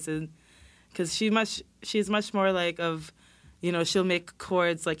that's nice, and because she's much more like of, she'll make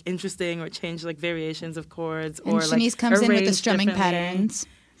chords like interesting or change like variations of chords, And or Shanice like comes in with the arrange strumming differently. patterns.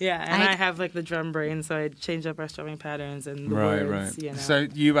 Yeah, and I have like the drum brain, so I change up our strumming patterns and the words. Right. So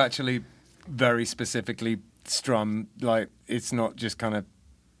you actually very specifically strum, like it's not just kind of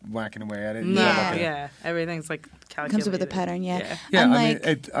whacking away at it. No, Yeah. yeah, everything's like calculated. Comes up with a pattern, yeah. Yeah,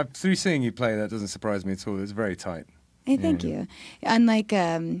 Unlike, through seeing you play, that doesn't surprise me at all. It's very tight. hey, thank you. Unlike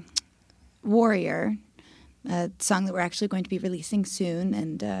Warrior, a song that we're actually going to be releasing soon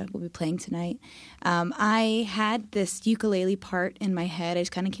and we'll be playing tonight. I had this ukulele part in my head. I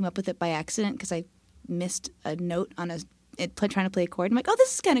just kind of came up with it by accident because I missed a note on trying to play a chord. I'm like, oh,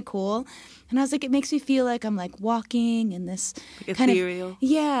 this is kind of cool. And I was like, it makes me feel like I'm like walking in this Like kind ethereal. of,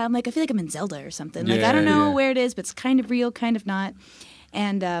 yeah, I'm like, I feel like I'm in Zelda or something. Like, Yeah, I don't know yeah. where it is, but it's kind of real, kind of not.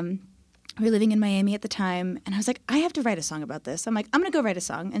 And we were living in Miami at the time, and I was like, I have to write a song about this. I'm like, I'm going to go write a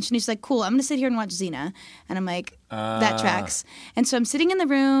song. And Shanice's like, cool, I'm going to sit here and watch Xena. And I'm like, that tracks. And so I'm sitting in the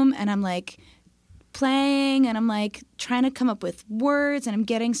room, and I'm like playing, and I'm like trying to come up with words, and I'm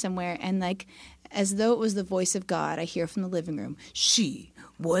getting somewhere. And like, as though it was the voice of God, I hear from the living room, she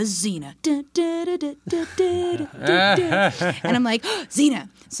was Xena. Da, da, da, da, da, da, da, da. And I'm like, oh, Xena.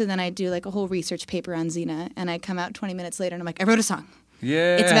 So then I do like a whole research paper on Xena, and I come out 20 minutes later, and I'm like, I wrote a song.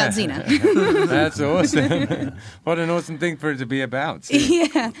 Yeah. It's about Xena. That's awesome. What an awesome thing for it to be about. too.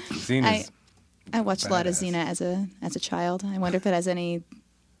 Yeah. Xena's I watched a lot of badass. Xena as a child. I wonder if it has any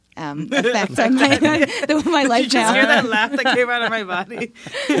effect on my life You just hear now. that laugh that came out of my body.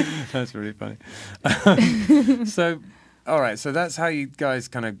 That's really funny. So, all right. So that's how you guys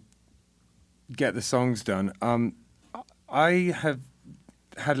kind of get the songs done. I have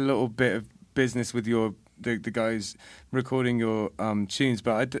had a little bit of business with the guys recording your tunes,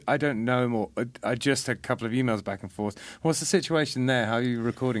 but I don't know more. I just had a couple of emails back and forth. What's the situation there? How are you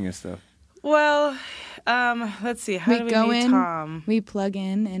recording your stuff? Well, let's see. How do we go meet in, Tom? we plug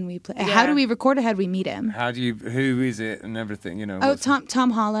in, and we play. Yeah. How do we record it? How do we meet him? Who is it and everything, you know? Oh, what's-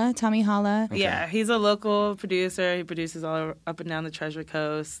 Tommy Holla. Yeah, he's a local producer. He produces all up and down the Treasure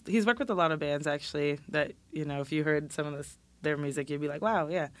Coast. He's worked with a lot of bands, actually, that, if you heard some of their music, you'd be like, wow,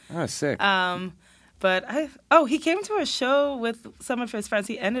 yeah. Oh, sick. But he came to a show with some of his friends.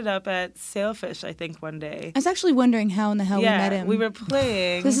 He ended up at Sailfish, I think, one day. I was actually wondering how in the hell we met him. we were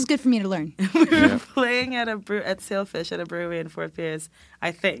playing. This is good for me to learn. We were playing at Sailfish at a brewery in Fort Pierce,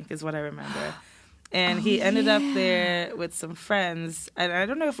 I think, is what I remember. And he ended up there with some friends. And I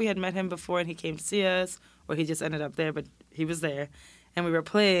don't know if we had met him before and he came to see us, or he just ended up there, but he was there. And we were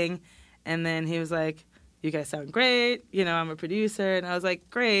playing, and then he was like, you guys sound great. I'm a producer. And I was like,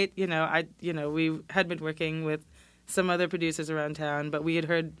 great. We had been working with some other producers around town, but we had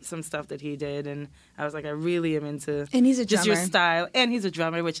heard some stuff that he did. And I was like, I really am into And he's a just your drummer. style. And he's a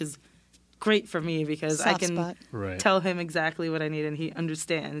drummer, which is great for me because I Soft can spot. Right. tell him exactly what I need and he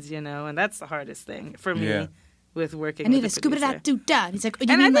understands, and that's the hardest thing for me Yeah. with working I need with a a scuba producer. da doo da. He's like, oh,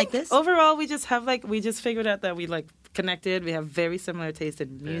 you And I mean think like this? overall, we just figured out that we connected. We have very similar taste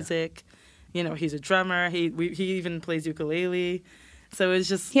in music. He's a drummer. He even plays ukulele. So it's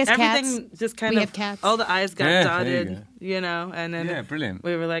just He has everything cats. just kind We of have cats. all the I's got Yeah, there dotted, you and then yeah, brilliant.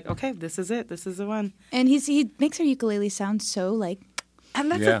 we were like, okay, this is it. This is the one. And he makes our ukulele sound so like. And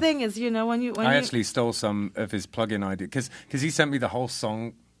that's Yeah. the thing is, when I actually stole some of his plugin idea because he sent me the whole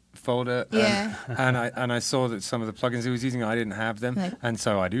song folder. Yeah. And I saw that some of the plugins he was using, I didn't have them, Like- and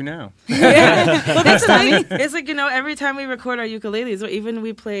so I do now. That's the thing. It's like, every time we record our ukuleles, or even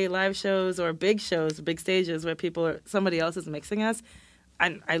we play live shows or big shows, big stages where somebody else is mixing us,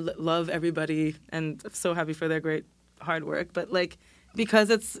 I love everybody and I'm so happy for their great hard work. But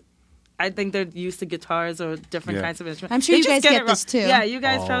because I think they're used to guitars or different Yeah. kinds of instruments. I'm sure They you just guys it get this wrong. too. Yeah, you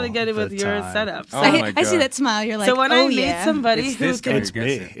guys All probably get it with the your time. setup. So, Oh my I see God. that smile. You're like, so when oh I meet yeah. somebody It's who this can guy. It's Gets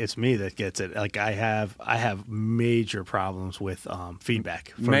me. it. It's me that gets it. Like I have major problems with feedback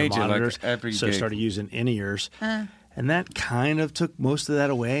from Major, the like monitors. every so I gig. started using in-ears, And that kind of took most of that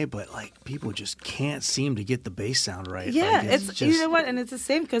away, but like people just can't seem to get the bass sound right. Yeah, Like, it's just, you know what, and it's the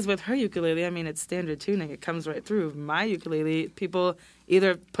same because with her ukulele, I mean, it's standard tuning; it comes right through. My ukulele, people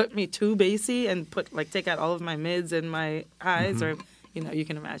either put me too bassy and take out all of my mids and my highs, or you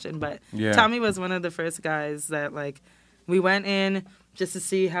can imagine. But Yeah. Tommy was one of the first guys that we went in just to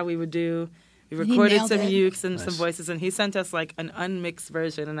see how we would do. We And he recorded nailed some it. ukes and some Nice. voices, and he sent us an unmixed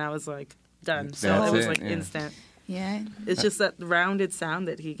version, and I was done. So That's it was it, yeah. instant. Yeah. It's just that rounded sound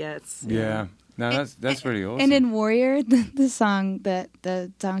that he gets. Yeah. No, that's really awesome. And in Warrior, the song that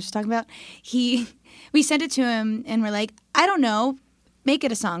the song she's talking about, we sent it to him and we're like, I don't know, make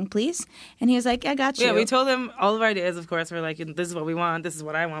it a song, please. And he was like, I got you. Yeah, we told him all of our ideas, of course. We're like, this is what we want. This is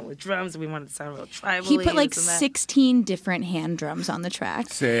what I want with drums. We want it to sound real tribal. He put 16 different hand drums on the track.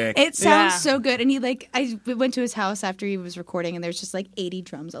 Sick. It sounds Yeah. so good. And I went to his house after he was recording, and there's just 80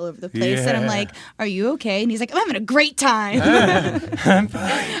 drums all over the place. And I'm Yeah. like, are you okay? And he's like, I'm having a great time. I'm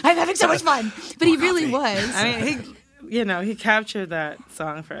having so much fun. But he really was. I mean, he captured that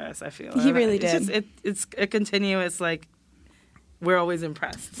song for us, I feel. He And really it's did. It's a continuous, we're always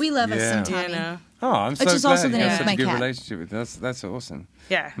impressed. We love us Yeah. some you Tommy. know? Oh, I'm so Which is glad also the you name have of such my a good cat. relationship with us. That's awesome.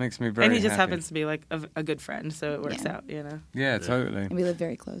 Yeah. Makes me very And he just happy. happens to be a good friend, so it works Yeah. out, Yeah, totally. And we live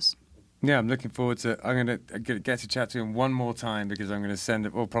very close. Yeah, I'm looking forward to. I'm going to get to chat to him one more time because I'm going to send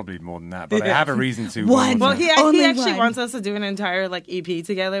it. Well, probably more than that, but I Yeah. have a reason to. One. more Well, time. he Only actually one. wants us to do an entire EP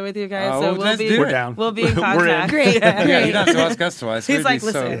together with you guys, Oh, so let's do We're it. down. we'll be in We're in. contact. Great. Yeah. Yeah, you don't have to ask us twice. He's We'd like, be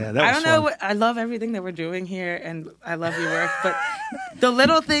listen, so- Yeah, that I was don't know. fun. I love everything that we're doing here, and I love your work. But the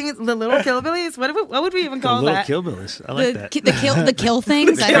little things, the little killbillies. What would we even The call little that? Killbillies. I like that. The kill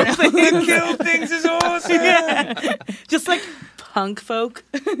things. I don't know. Kill Things is awesome. Just punk folk.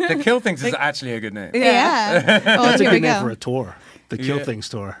 The Kill Things is actually a good name. Yeah. Oh, That's a here we good name for go. a tour. The Kill Yeah. Things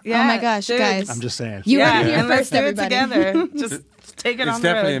tour. Oh my gosh, dude. guys. I'm just saying. You Yeah, heard it here and let's first, do it everybody. together. Just take it It's on the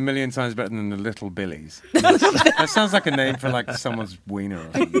definitely a road. million times better than the Little Billies. That sounds like a name for someone's wiener or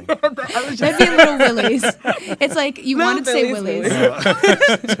something. That'd be Little Willies. It's like you Little wanted to say Billies,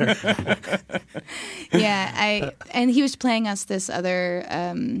 Willies. Yeah, and he was playing us this other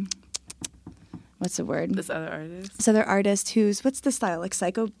what's the word? This other artist. This other artist who's what's the style?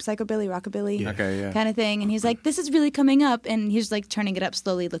 Psychobilly, rockabilly Yeah. Okay, yeah. kind of thing. And he's like, this is really coming up, and he's turning it up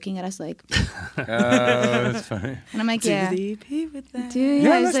slowly, looking at us like, Oh, that's funny. and I'm like, yeah. Do the EP with that. Dude,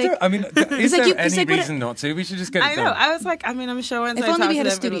 Yeah, he's let's like, do it. I mean, is like, there he's any like, what- reason not to? We should just get it I know. done. I was like, I'm sure once If I only talk we to had a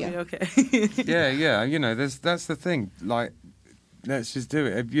them, studio. it'll be okay. Yeah. That's the thing. Let's just do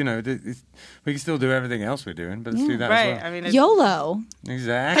it. We can still do everything else we're doing, but let's do that Right. as well. I mean, YOLO,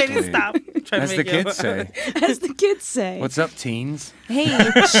 Exactly. Hey, stop. Trying As to the make kids say. as the kids say. What's up, teens? Hey,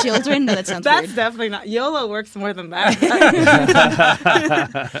 children. No, that sounds That's weird. definitely not. YOLO works more than that.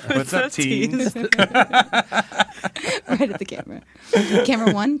 What's up, teens? Right at the camera.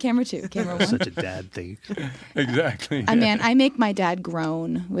 Camera 1, camera 2, camera 1. Such a dad thing. Exactly. I make my dad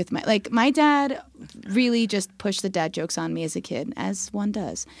groan with my dad really just pushed the dad jokes on me as a kid, as one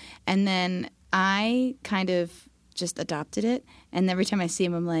does. And then I kind of just adopted it. And every time I see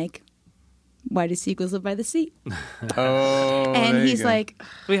him, I'm like, why do seagulls live by the sea? Oh, And there you he's go. like,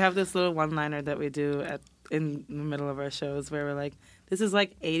 We have this little one-liner that we do in the middle of our shows where we're like, this is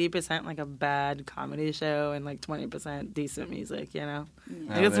 80% a bad comedy show and 20% decent music, you know? Oh,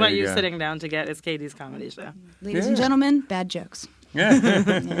 That's there what you you're go. sitting down to get is Katie's comedy show. ladies Yeah. and gentlemen, bad jokes. Yeah.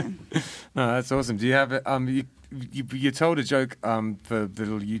 Yeah. No, that's awesome. Do you have it? You told a joke for the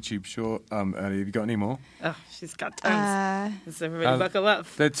little YouTube short earlier. Have you got any more? Oh, she's got tons. So everybody Uh, buckle up.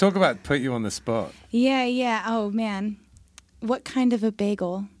 They talk about put you on the spot. Yeah. Oh, man. What kind of a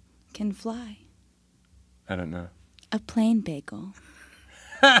bagel can fly? I don't know. A plain bagel.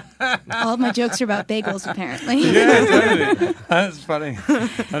 All of my jokes are about bagels, apparently. Yeah, totally. That's funny. I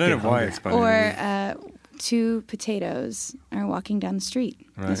don't know why it's funny. Or two potatoes are walking down the street.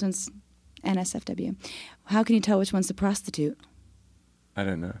 Right. This one's NSFW. How can you tell which one's the prostitute? I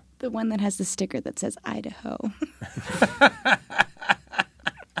don't know. The one that has the sticker that says Idaho.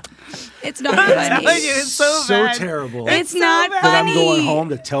 It's not I'm funny. telling you, it's so bad. terrible. It's so not bad. that I'm funny. going home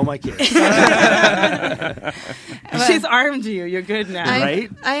to tell my kids. She's armed you. You're good now. Right?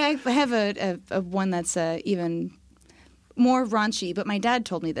 I have a one that's even more raunchy, but my dad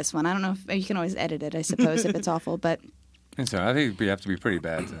told me this one. I don't know if you can always edit it, I suppose, if it's awful. But And so I think we have to be pretty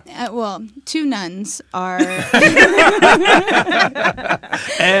bad. well, two nuns are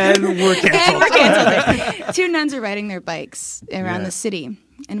And we're canceled. two nuns are riding their bikes around Yeah. the city,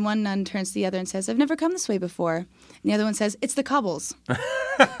 and one nun turns to the other and says, "I've never come this way before." And the other one says, "It's the cobbles."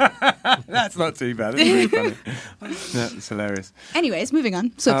 That's not too bad. It's really funny. That's hilarious. Anyways, moving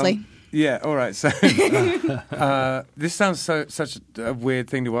on swiftly. Yeah, all right. So this sounds such a weird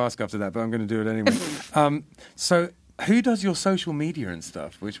thing to ask after that, but I'm going to do it anyway. So who does your social media and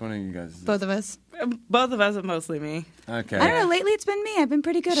stuff? Which one of you guys? Both of us. Both of us, are mostly me. Okay. I don't know. Lately, it's been me. I've been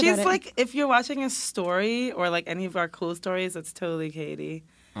pretty good She's about it. like, if you're watching a story or like any of our cool stories, it's totally Katie.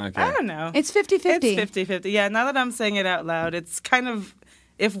 Okay. I don't know. It's 50-50. It's 50-50. Yeah, now that I'm saying it out loud, it's kind of,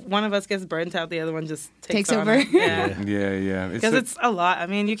 if one of us gets burnt out, the other one just takes over. it. Yeah. Yeah. Because it's a lot. I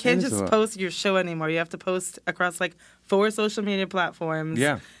mean, you can't It is a just lot. post your show anymore. You have to post across like 4 social media platforms.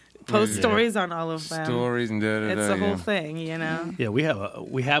 Yeah. Post Yeah. stories on all of them. Stories and It's a whole thing, you know? Yeah, we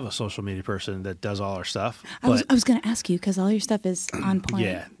have a social media person that does all our stuff. I was going to ask you because all your stuff is on point.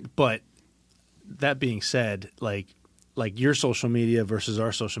 Yeah, but that being said, like your social media versus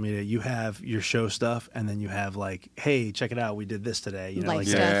our social media, you have your show stuff, and then you have like, hey, check it out, we did this today. You know, Life like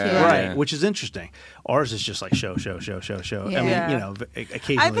stuff, that. yeah. Right? Yeah. Which is interesting. Ours is just like show. I mean, Yeah. you know,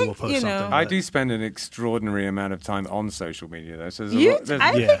 occasionally I think, we'll post you know, something. I but- do spend an extraordinary amount of time on social media, though. So there's You, a lot, there's-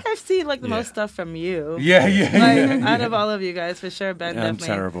 I Yeah. think I've seen like the Yeah. most stuff from you. yeah. Like, out of all of you guys, for sure, Ben I'm definitely.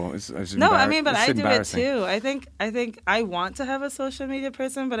 terrible. It's No, I mean, but it's I do it embarrassing. too. I think I want to have a social media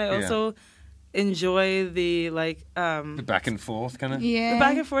person, but I also enjoy the like The back and forth kind of. Yeah. the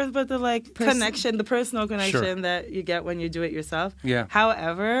back and forth, but the like Person- connection, the personal connection Sure. that you get when you do it yourself. Yeah.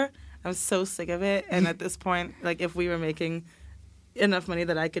 However, I'm so sick of it, and at this point, like if we were making enough money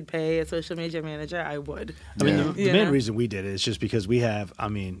that I could pay a social media manager, I would. I mean, Yeah. the You main know? reason we did it is just because we have, I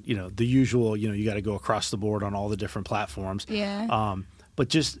mean, you know, the usual, you know, you got to go across the board on all the different platforms. Yeah. But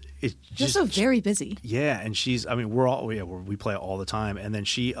just You're so very busy. Yeah, and she's. I mean, we play all the time, and then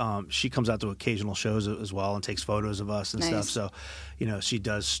she comes out to occasional shows as well and takes photos of us and Nice. stuff. So, you know, she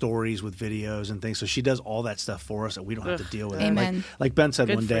does stories with videos and things. So she does all that stuff for us, and we don't have to deal with Amen. it. Like Ben said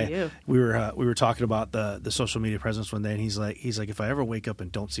Good one for day, you. we were talking about the social media presence one day, and he's like, if I ever wake up and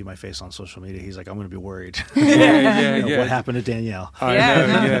don't see my face on social media, he's like, I'm going to be worried. Yeah. You know, what happened to Danielle? I Yeah.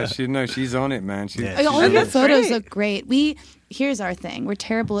 know. Yeah, she's on it, man. She's, Yeah. she's All of on your it. That's photos great. look great. Here's our thing. We're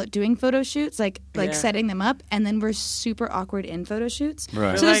terrible at doing photo shoots, like Yeah. setting them up, and then we're super awkward in photo shoots.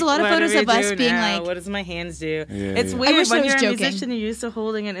 Right. So there's a lot of What do photos we of us do being now? like, what does my hands do? Yeah, It's yeah. I weird wish I when was you're a joking. musician, you're used to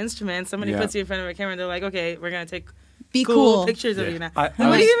holding an instrument. Somebody Yeah. puts you in front of a camera, and they're like, "Okay, we're gonna take be cool cool. pictures of Yeah. you now." I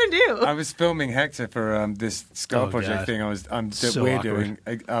what do you even do? I was filming Hector for this Skull Oh, Project God. thing that So we're awkward.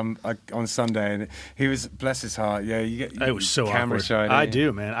 doing on Sunday, and he was, bless his heart, yeah, you get It was so camera awkward. shy. I don't you?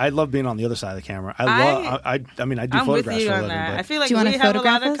 do, man. I love being on the other side of the camera. I mean, I do I'm with photographs you for a on living, that. I but feel like Do you wanna we have a lot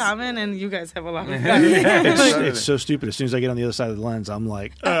photograph in us? common, and you guys have a lot in common. it's so stupid. As soon as I get on the other side of the lens, I'm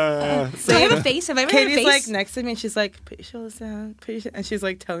like, Do I have a face? Have I ever had a Katie's face? like next to me, and she's like, "Put your shoulders down, and she's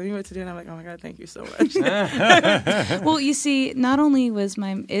like telling me what to do, and I'm like, "Oh my god, thank you so much." Well, you see, not only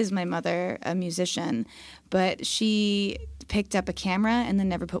is my mother a musician, but she picked up a camera and then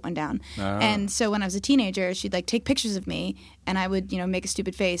never put one down. And so when I was a teenager, she'd like take pictures of me, and I would, make a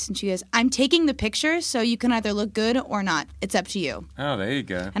stupid face, and she goes, "I'm taking the picture, so you can either look good or not. It's up to you." Oh, there you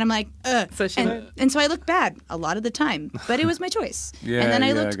go. And I'm like, ugh. So she and so I looked bad a lot of the time, but it was my choice. Yeah, and then I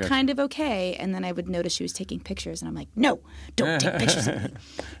yeah, I looked gotcha. kind of okay, and then I would notice she was taking pictures, and I'm like, no, don't take pictures of me.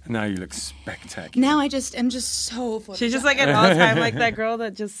 Now you look spectacular. Now I'm just so photogenic. she's just like at all time like that girl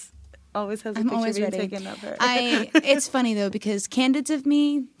that just always has a I'm picture always being ready. taken of her. It's funny though, because candids of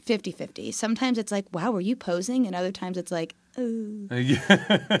me 50-50. Sometimes it's like, wow, were you posing? And other times it's like, oh,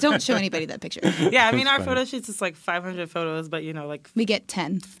 Yeah. don't show anybody that picture. Yeah, I mean, our funny. photo shoots is like 500 photos, but like We get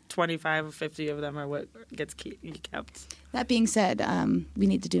 10. 25 or 50 of them are what gets kept. That being said, we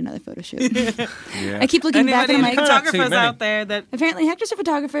need to do another photo shoot. Yeah. I keep looking back Anybody and I'm like, Too photographers many. out there that apparently Hector's a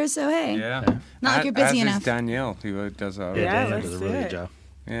photographer, so hey. Yeah. Not like you're busy as enough. Is Danielle, who does our Yeah, Danielle let's does a do really it. good job.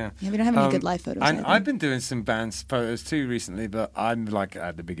 Yeah. Yeah, we don't have any good live photos. And either. I've been doing some bands photos too recently, but I'm like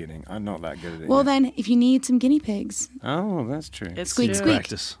at the beginning. I'm not that good at it. Well, yet. then, if you need some guinea pigs, Oh, that's true. it's Squeak, true. squeak.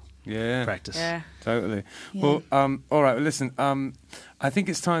 Practice. Yeah. Practice. Yeah. Totally. Yeah. Well, all right. Well, listen. I think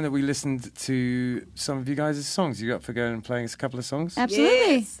it's time that we listened to some of you guys' songs. You up for going and playing us a couple of songs?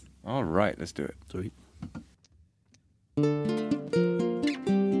 absolutely. Yes. All right. Let's do it. Sweet.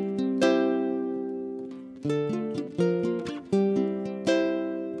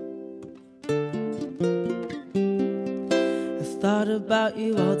 I thought about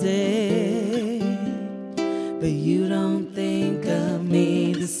you all day, but you don't think of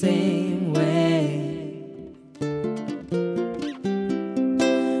me the same way.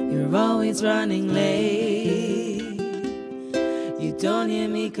 You're always running late, you don't hear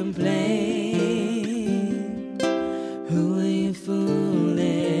me complain. Who are you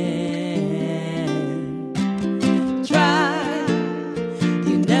fooling? Try,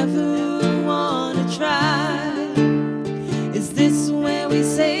 you never wanna try. Is this where we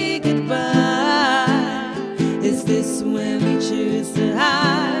say goodbye?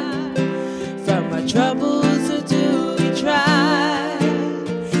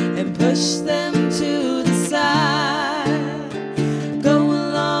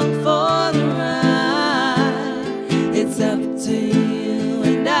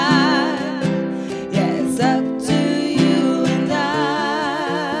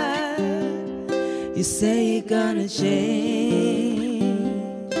 You say you're gonna change,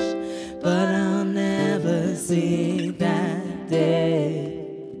 but I'll never see that day.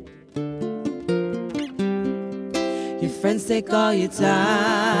 Your friends take all your time,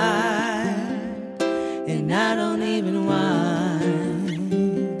 and I don't even whine.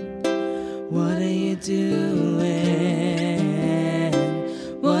 What are you doing?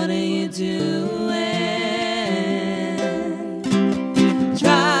 What are you doing?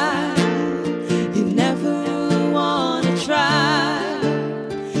 Try, you never wanna try.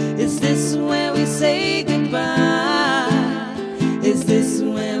 Is this where we say goodbye? Is this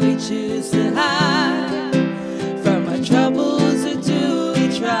where we choose to hide from our troubles, or do we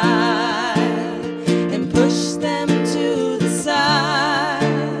try and push them to the side?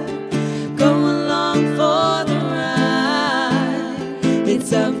 Go along for the ride.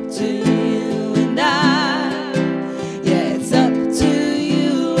 It's up to you and I. Yeah, it's up to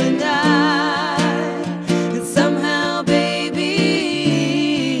you and I. And somehow, baby,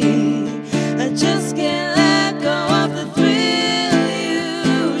 I just can't let go of the thrill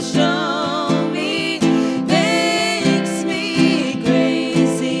you show me. Makes me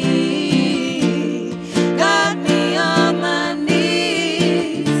crazy. Got me on my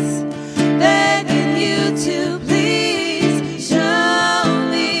knees, begging you to please show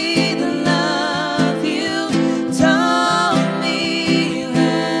me the love you told me you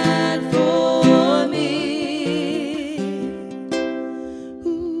had for me.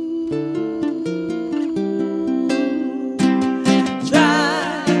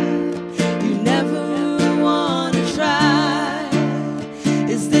 Try, you never wanna try.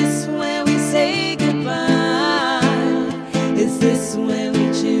 Is this where we say goodbye? Is this where we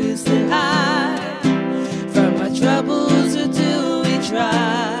choose to hide from our troubles, or do we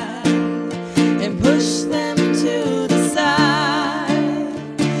try and push them to the side?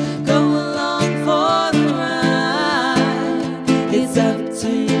 Go along for the ride. It's up to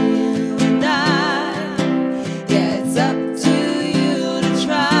you and I. Yeah, it's up to you to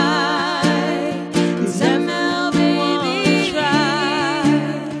try. Cause somehow, baby, try.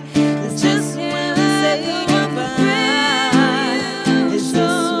 It's just when we say goodbye. Is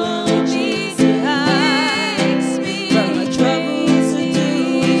this when we choose to hide from our troubles, or do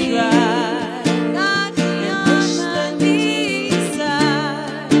we try and push them to the side?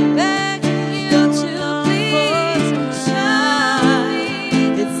 Begging you to please shine.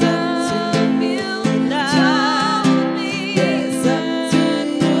 It's up to you and I. Yeah, it's up to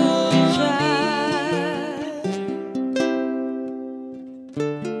you to try.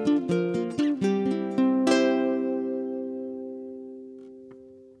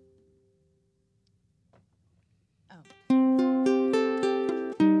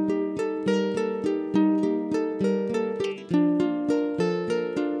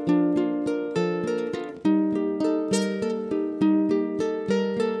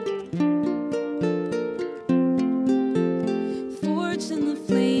 Forged in the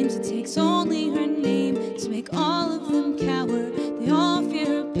flames, it takes only her name to make all of them cower. They all fear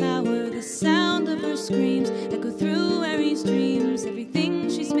her power. The sound of her screams echo through Aries' dreams. Everything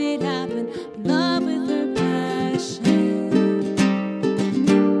she's made happen, in love with her passion.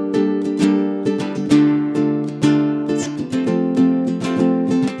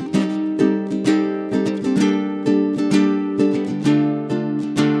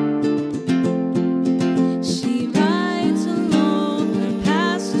 She rides alone, her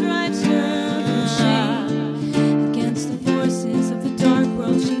past drives her from shame. Against the forces of the dark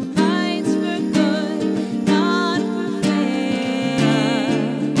world, she fights for good, not for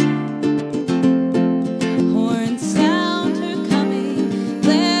fame. Horns sound her coming,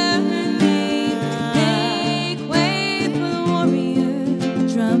 blare her name, make way for the warrior.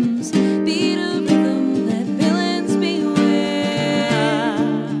 Drums beat a rhythm, let villains beware.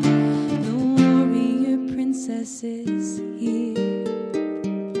 The warrior princess is here.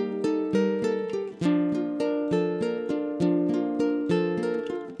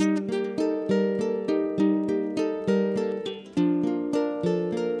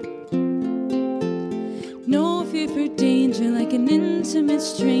 No fear for danger, like an intimate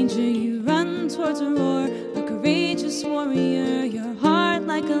stranger. You run towards a roar, a courageous warrior. Your heart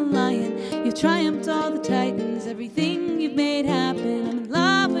like a lion. You've triumphed all the titans. Everything you've made happen. I'm in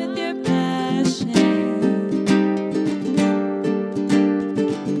love with your passion.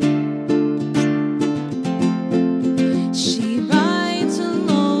 She rides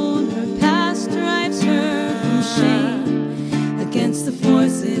alone, her past drives her from shame. Against the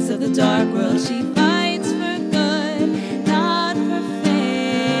forces of the dark world, she fights for good, not for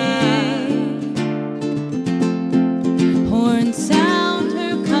fame. Horns sound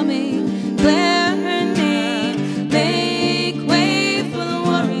her coming, blare her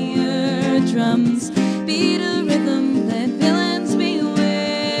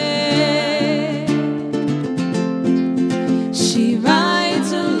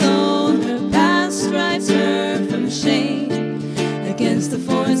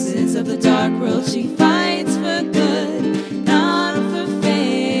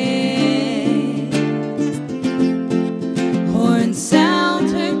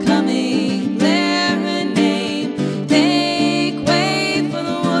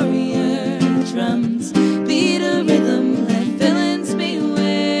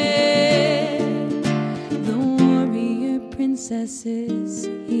voices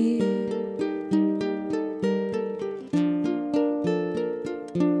here.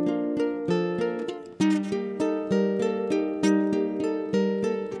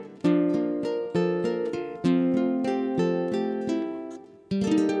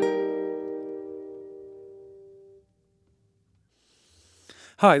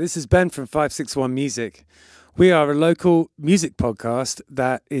 Hi, this is Ben from 561 Music. We are a local music podcast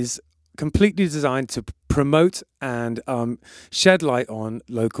that is completely designed to promote and shed light on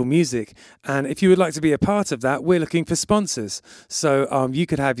local music. And if you would like to be a part of that, we're looking for sponsors. So you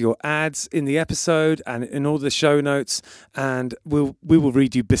could have your ads in the episode and in all the show notes, and we will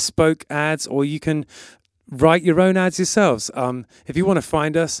read you bespoke ads, or you can write your own ads yourselves. If you want to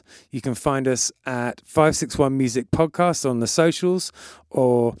find us, you can find us at 561 Music Podcast on the socials,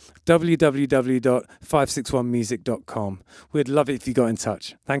 or www.561music.com. We'd love it if you got in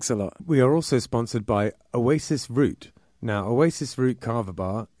touch. Thanks a lot. We are also sponsored by Oasis Root. Now, Oasis Root Carver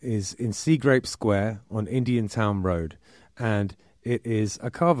Bar is in Sea Grape Square on Indian Town Road, and it is a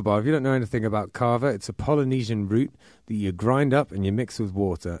carver bar. If you don't know anything about carver, it's a Polynesian root that you grind up and you mix with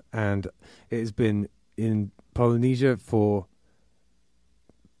water, and it has been in Polynesia for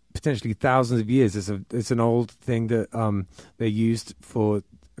potentially thousands of years. It's an old thing that they used for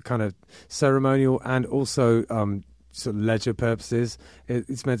kind of ceremonial and also sort of leisure purposes.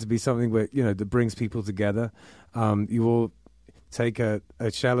 It's meant to be something where, you know, that brings people together. You all take a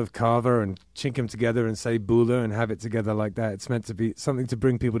shell of carver and chink them together and say bula and have it together like that. It's meant to be something to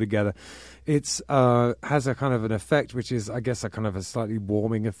bring people together. It's has a kind of an effect, which is, I guess, a kind of a slightly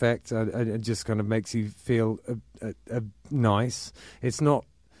warming effect. It just kind of makes you feel nice. It's not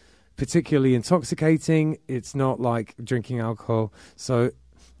particularly intoxicating. It's not like drinking alcohol. So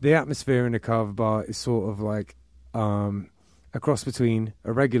the atmosphere in a carver bar is sort of like a cross between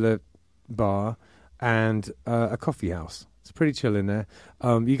a regular bar and a coffee house. It's pretty chill in there.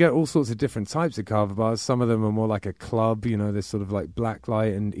 You get all sorts of different types of carver bars. Some of them are more like a club, you know, there's sort of like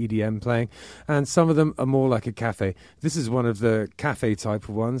blacklight and EDM playing. And some of them are more like a cafe. This is one of the cafe type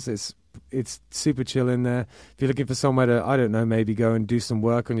of ones. It's super chill in there. If you're looking for somewhere to, I don't know, maybe go and do some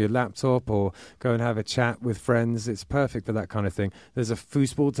work on your laptop or go and have a chat with friends, it's perfect for that kind of thing. There's a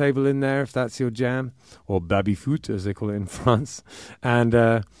foosball table in there if that's your jam, or baby-foot as they call it in France.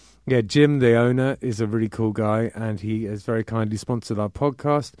 And yeah, Jim, the owner, is a really cool guy, and he has very kindly sponsored our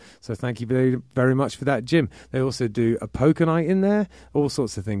podcast. So thank you very, very much for that, Jim. They also do a poker night in there, all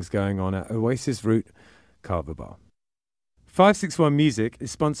sorts of things going on at Oasis Root Carver Bar. 561 Music is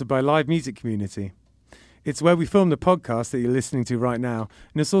sponsored by Live Music Community. It's where we film the podcast that you're listening to right now,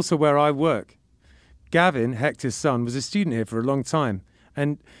 and it's also where I work. Gavin, Hector's son, was a student here for a long time,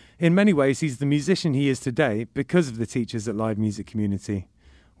 and in many ways he's the musician he is today because of the teachers at Live Music Community.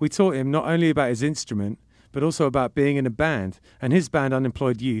 We taught him not only about his instrument, but also about being in a band, and his band,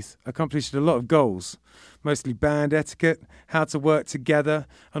 Unemployed Youth, accomplished a lot of goals, mostly band etiquette, how to work together,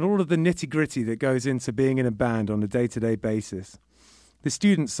 and all of the nitty-gritty that goes into being in a band on a day-to-day basis. The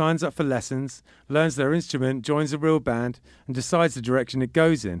student signs up for lessons, learns their instrument, joins a real band, and decides the direction it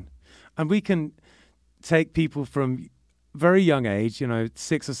goes in. And we can take people from very young age,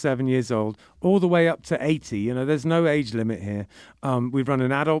 6 or 7 years old, all the way up to 80. There's no age limit here. We run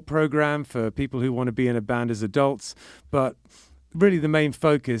an adult program for people who want to be in a band as adults, but really the main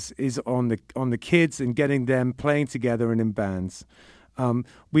focus is on the kids and getting them playing together and in bands.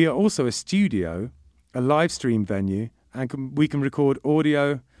 We are also a studio, a live stream venue, and we can record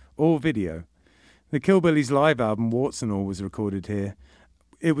audio or video. The Killbillies live album, Warts and All, was recorded here.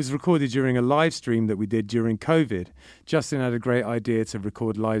 It was recorded during a live stream that we did during COVID. Justin had a great idea to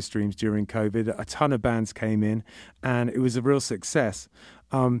record live streams during COVID. A ton of bands came in, and it was a real success.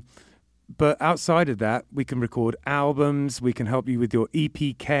 But outside of that, we can record albums, we can help you with your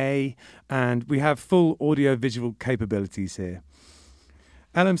EPK, and we have full audio-visual capabilities here.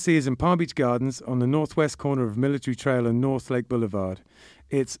 LMC is in Palm Beach Gardens on the northwest corner of Military Trail and North Lake Boulevard.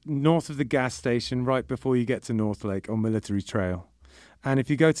 It's north of the gas station, right before you get to North Lake on Military Trail. And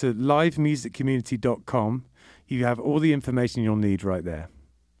if you go to livemusiccommunity.com, you have all the information you'll need right there.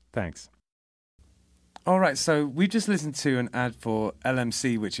 Thanks. All right, so we just listened to an ad for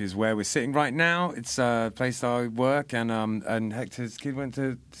LMC, which is where we're sitting right now. It's a place I work, and Hector's kid went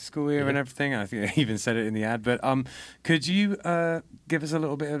to school here and everything. I think I even said it in the ad. But could you give us a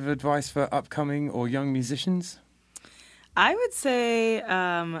little bit of advice for upcoming or young musicians? I would say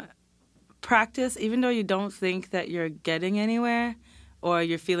practice, even though you don't think that you're getting anywhere or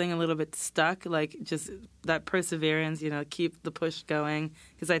you're feeling a little bit stuck, like just that perseverance, keep the push going.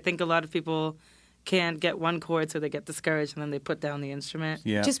 Because I think a lot of people can't get one chord, so they get discouraged and then they put down the instrument.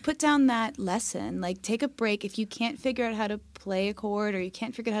 Yeah. Just put down that lesson. Like, take a break. If you can't figure out how to play a chord or you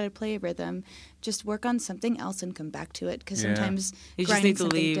can't figure out how to play a rhythm, just work on something else and come back to it. Because Yeah. sometimes You just grinding need to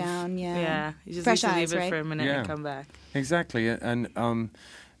something leave. down, Yeah, you just Fresh need to eyes, leave it right? for a minute Yeah. and come back. Exactly, and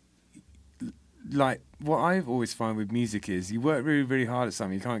like what I've always found with music is you work really, really hard at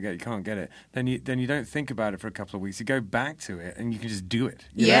something, you can't get it. Then you don't think about it for a couple of weeks. You go back to it and you can just do it.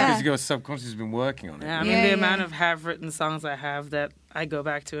 Yeah. because your subconscious has been working on it. Yeah, I mean, Yeah, the yeah. amount of half-written songs I have that I go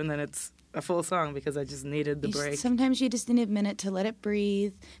back to, and then it's a full song because I just needed the break. Sometimes you just need a minute to let it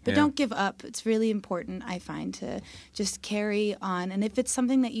breathe. But Yeah. don't give up. It's really important, I find, to just carry on. And if it's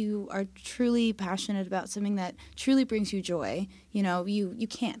something that you are truly passionate about, something that truly brings you joy, you know, you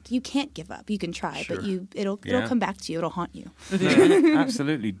can't give up. You can try, but it'll Yeah. come back to you. It'll haunt you. No,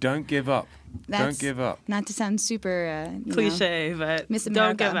 absolutely, don't give up. That's Don't give up. Not to sound super Cliche, but Miss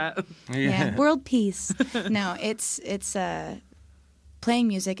don't give America. up. Yeah. World peace. No, it's playing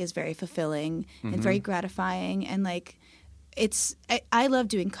music is very fulfilling and very gratifying, and like I love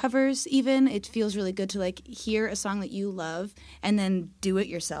doing covers. Even it feels really good to like hear a song that you love and then do it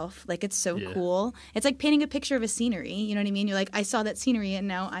yourself. Like, it's so cool. It's like painting a picture of a scenery. You know what I mean? You're like, I saw that scenery and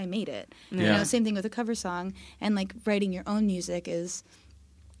now I made it. You Yeah. know, same thing with a cover song. And like writing your own music is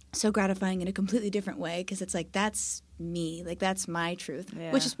so gratifying in a completely different way, because it's like, that's me, like that's my truth,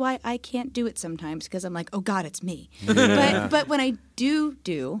 Yeah. which is why I can't do it sometimes, because I'm like, oh God, it's me. Yeah. But when I do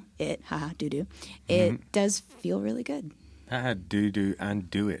it, it does feel really good. That had do and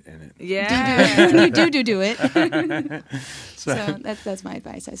do it in it. Yeah. When you do it. So that's my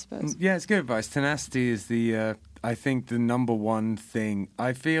advice, I suppose. Yeah, it's good advice. Tenacity is I think the number one thing.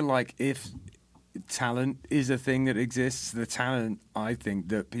 I feel like if talent is a thing that exists, the talent I think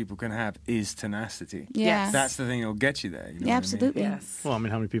that people can have is tenacity. Yeah. That's the thing that'll get you there. You know Yeah, what I mean? absolutely. Yes. Well, I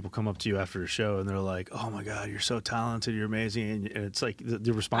mean, how many people come up to you after a show and they're like, "Oh my God, you're so talented, you're amazing," and it's like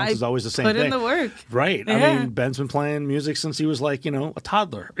the response is always the same Put thing. in the work. Right. I Yeah. mean, Ben's been playing music since he was like, a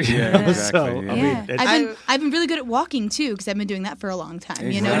toddler. You Yeah, know? exactly, So, yeah. I Yeah. mean, I've been really good at walking too, because I've been doing that for a long time.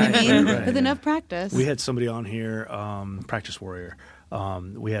 You know what I Exactly. mean? Right, With yeah. enough practice. we had somebody on here, Practice Warrior.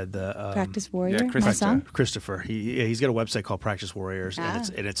 We had the Practice Warrior, yeah, my Christopher. song. Christopher. He's got a website called Practice Warriors,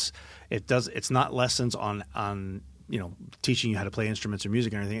 and it's not lessons on teaching you how to play instruments or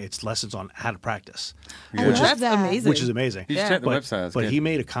music or anything. It's lessons on how to practice, I which love is that. amazing. which is amazing. You should check the but, website. That's but good. he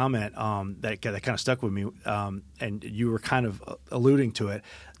made a comment that kind of stuck with me, and you were kind of alluding to it,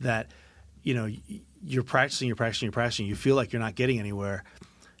 that you're practicing. You feel like you're not getting anywhere.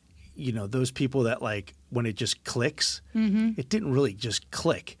 Those people that, like, when it just clicks, it didn't really just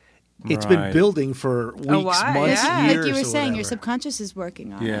click. It's been Right. building for weeks, while, months, yeah. years. Like you were or saying, your whatever. subconscious is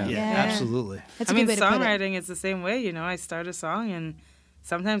working on Yeah. it. Yeah, absolutely. That's I a mean, good way to put it. songwriting is the same way. I start a song and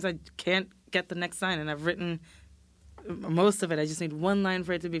sometimes I can't get the next line, and I've written most of it. I just need one line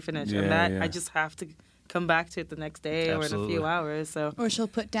for it to be finished, Yeah, and that yeah. I just have to come back to it the next day or in a Absolutely. few hours. So, Or she'll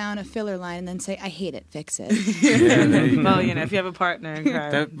put down a filler line and then say, I hate it, fix it. Yeah, there you go. well, if you have a partner in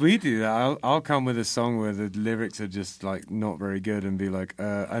crime, We do that. I'll come with a song where the lyrics are just like not very good, and be like,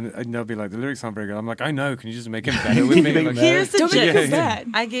 and they'll be like, the lyrics aren't very good. I'm like, I know. Can you just make it better with me? Like, here's the Don't make gist. us that.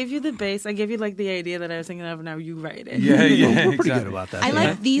 I gave you the bass. I gave you like the idea that I was thinking of. Now you write it. yeah, yeah, We're pretty exactly. good about that. I yeah.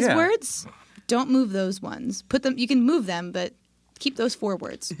 like these Yeah. words. Don't move those ones. Put them. You can move them, but keep those 4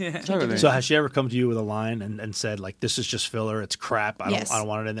 words. Totally. So has she ever come to you with a line and said, like, this is just filler, it's crap, I Yes. don't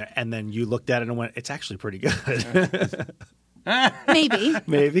want it in there, and then you looked at it and went, it's actually pretty good. Maybe.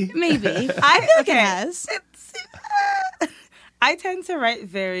 Maybe. Maybe. I feel Like it has. I tend to write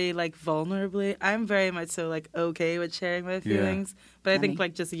very like vulnerably. I'm very much so like okay with sharing my feelings, but I think Funny.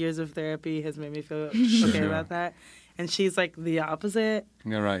 like just years of therapy has made me feel okay Sure. about that. And she's like the opposite,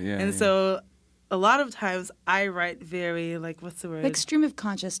 Yeah, right. Yeah. and yeah. so a lot of times I write very like what's the word? Like stream of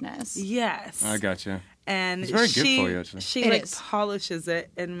consciousness. Yes, I gotcha. and It's very good she, for you, actually. She It like is. polishes it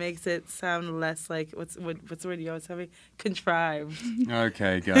and makes it sound less like what's the word you always tell me? Contrived.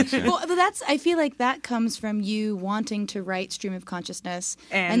 Okay, gotcha. Well, but I feel like that comes from you wanting to write stream of consciousness.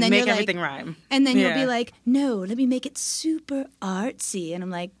 And then make you're like- everything rhyme. And then you'll Yeah. be like, no, let me make it super artsy. And I'm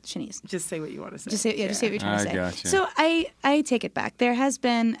like, Shanice, Just say what you want to say. just say what you're trying to I say. gotcha. So I take it back. There has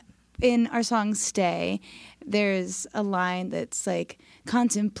been, in our song Stay, there's a line that's like,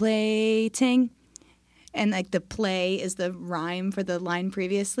 contemplating. And like the play is the rhyme for the line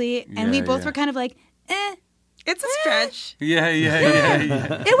previously. And we Yeah, both yeah. were kind of like, It's a stretch. yeah.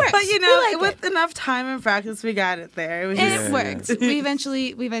 it works. But We like with it. enough time and practice, we got it there. It was And just- it worked. We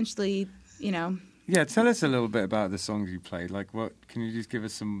eventually, Yeah, tell us a little bit about the songs you played. Like, what? Can you just give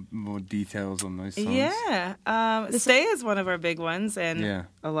us some more details on those songs? Yeah. Stay is one of our big ones, and Yeah.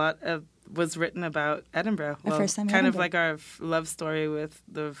 a lot of was written about Edinburgh. Our first time in kind of Edinburgh. like our love story with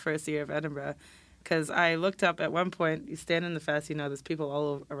the first year of Edinburgh. Because I looked up at one point, you stand in the fest, there's people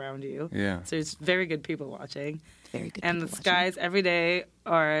all around you. Yeah. So there's very good people watching. Very good. And the people skies every day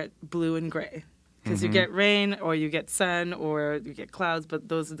are blue and gray. Because you get rain or you get sun or you get clouds, but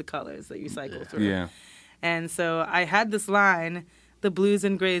those are the colors that you cycle through. Yeah. And so I had this line, the blues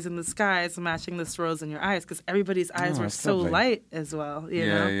and grays in the skies matching the swirls in your eyes, because everybody's eyes were that's so lovely. light as well, you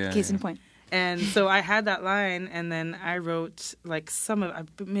know? Yeah. Case in point. And so I had that line, and then I wrote like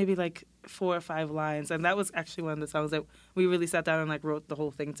maybe like 4 or 5 lines, and that was actually one of the songs that we really sat down and like wrote the whole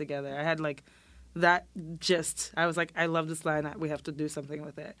thing together. I had like that gist. I was like, I love this line. We have to do something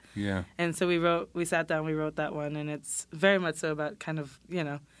with it. Yeah. And so we sat down, we wrote that one, and it's very much so about kind of,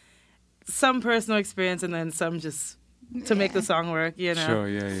 some personal experience and then some just to make the song work, Sure,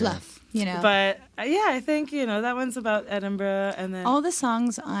 yeah. Fluff, But I think, that one's about Edinburgh, and then All the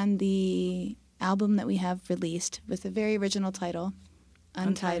songs on the album that we have released with a very original title,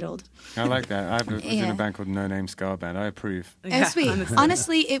 Untitled. I like that. I was in Yeah. a band called No Name Scar Band. I approve. Oh, sweet. honestly.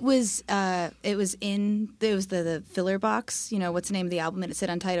 Honestly, it was the filler box. What's the name of the album? And it said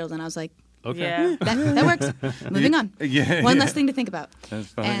Untitled, and I was like, Okay. Yeah. that works. Moving on. Yeah. One yeah. less thing to think about. That's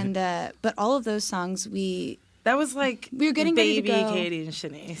funny. And but all of those songs That was like We were getting ready to baby go. Katie and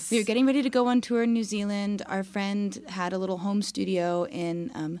Shanice. we were getting ready to go on tour in New Zealand. Our friend had a little home studio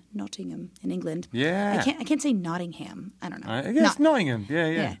in Nottingham in England. Yeah. I can't say Nottingham. I don't know. I guess Nottingham. Yeah.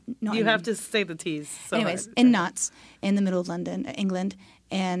 Yeah, You Nottingham. have to say the T's. So Anyways, hard. in Notts, in the middle of London, England.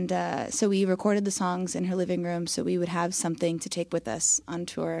 And so we recorded the songs in her living room so we would have something to take with us on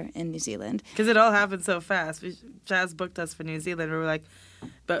tour in New Zealand. Because it all happened so fast. Jazz booked us for New Zealand. We were like,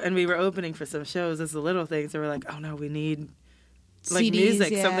 and we were opening for some shows as the little things. And we were like, oh no, we need like CDs,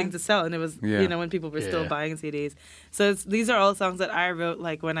 music, yeah. something to sell. And it was, Yeah. when people were still Yeah. buying CDs. So these are all songs that I wrote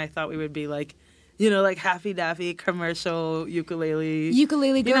like when I thought we would be like, like Happy Daffy, commercial, ukulele.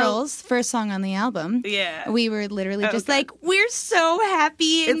 Ukulele You know- Girls, first song on the album. Yeah. We were literally Oh, just God. like, we're so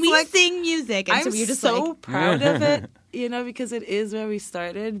happy and It's we like- sing music. And I'm so we were just so like, proud of it, because it is where we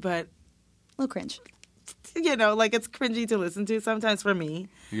started, but a little cringe. like it's cringy to listen to sometimes for me.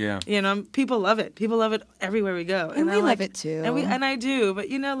 Yeah. People love it. People love it everywhere we go. And we I'm love like, it too. And I do, but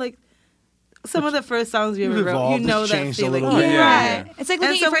like some of the first songs we ever You've wrote, evolved, that it's changed a feeling. little bit. Yeah. It's like And looking so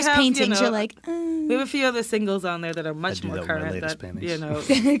at your we first have, paintings. You're like, We have a few other singles on there that are much do more that with my current latest that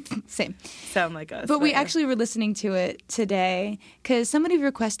paintings. same. sound like us. But we actually were listening to it today because somebody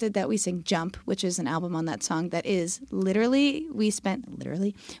requested that we sing "Jump," which is an album on that song. That is literally we spent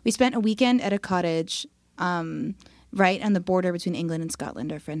a weekend at a cottage, right on the border between England and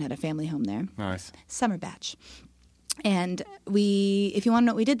Scotland. Our friend had a family home there, Nice. summer batch, and if you want to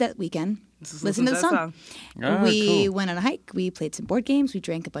know what we did that weekend, Just listen to the that song. Oh, we cool. went on a hike. We played some board games. We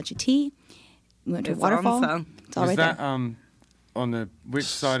drank a bunch of tea. We went to It's a waterfall. on the song. It's all Was right that there. on which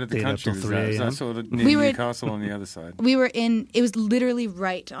side of the Stayed up country till was 3 that? Was a.m.? that sort of near We were- Newcastle on the other side? We were in. It was literally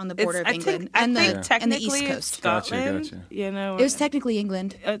right on the border of England and the Yeah. and the technically East it's Coast. Gotcha, Scotland. gotcha. It was technically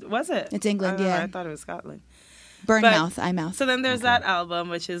England. Was it? It's England, I don't know, yeah. I thought it was Scotland. Burnmouth, Eyemouth. So then there's that album,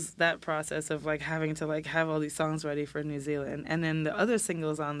 which is that process of like having to like have all these songs ready for New Zealand, and then the other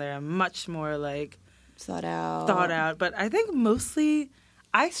singles on there are much more like thought out. But I think mostly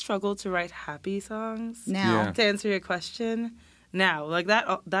I struggle to write happy songs. Now. Yeah. To answer your question, now like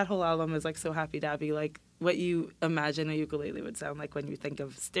that whole album is like so happy dappy, like what you imagine a ukulele would sound like when you think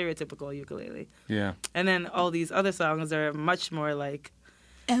of stereotypical ukulele, Yeah. and then all these other songs are much more like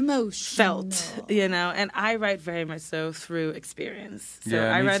Emotional. felt, and I write very much so through experience. So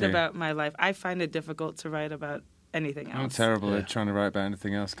Yeah, I me write too. about my life. I find it difficult to write about anything else. I'm terrible Yeah. at trying to write about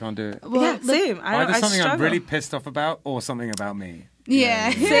anything else. Can't do it. Well, Yeah, look- same. Either I something I'm struggle. really pissed off about or something about me. Yeah.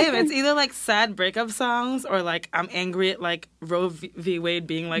 Same. It's either like sad breakup songs or like I'm angry at like Roe v. Wade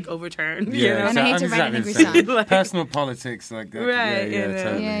being like overturned. you know? And I hate to I'm write an exactly angry the same. song. Like- Personal politics like that. Right, Yeah, you know.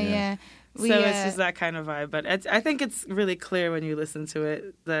 totally, Yeah. So it's just that kind of vibe. But I think it's really clear when you listen to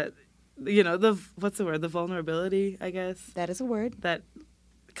it that what's the word? The vulnerability, I guess, That is a word. that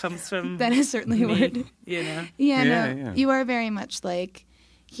comes from That is certainly a me, word. Yeah. Yeah, Yeah, no. yeah. You are very much like,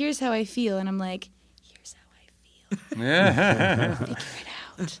 here's how I feel. And I'm like, here's how I feel. Yeah. Figure it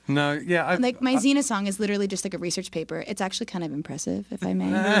out. No, yeah. Like my Xena song is literally just like a research paper. It's actually kind of impressive, if I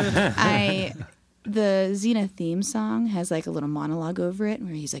may. The Xena theme song has like a little monologue over it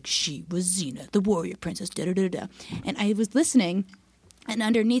where he's like, she was Xena, the warrior princess, da da da da. And I was listening, and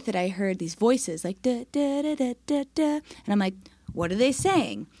underneath it I heard these voices like da da da da da da. And I'm like, what are they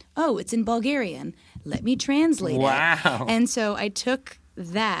saying? Oh, it's in Bulgarian. Let me translate Wow. it. And so I took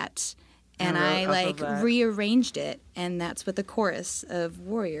that and wrote I off of like that. rearranged it, and that's what the chorus of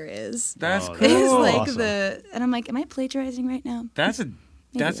Warrior is. That's Oh, cool. It's like awesome. and I'm like, am I plagiarizing right now? That's a a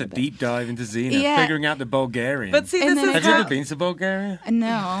bit. deep dive into Xena, Yeah. figuring out the Bulgarian. But see, And this then is have you how, ever been to Bulgaria? No,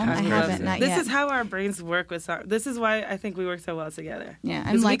 I love haven't, it. not This yet. is how our brains work with song. This is why I think we work so well together. Yeah, I'm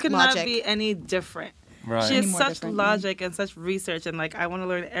 'Cause we like could Logic. not be any different. Right. She Any has more such different, logic and such research, and like I want to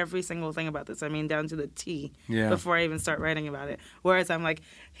learn every single thing about this. I mean, down to the T Yeah. before I even start writing about it. Whereas I'm like,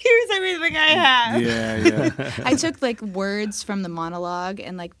 here's everything I have. Yeah. I took like words from the monologue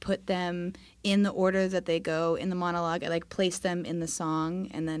and like put them in the order that they go in the monologue. I like placed them in the song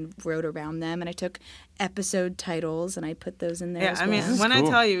and then wrote around them. And I took episode titles and I put those in there. Yeah, as I mean, well. when cool.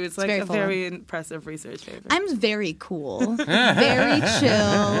 I tell you, it's like very a full very impressive research paper. I'm very cool, very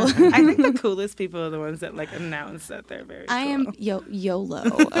chill. I think the coolest people are the ones that like announce that they're very. I cool. am YOLO.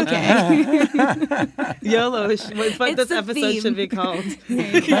 Okay, YOLO. Is what It's this the episode theme. should be called.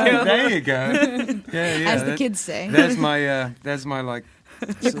 There you go. Yeah. as the that- kids say. There's my like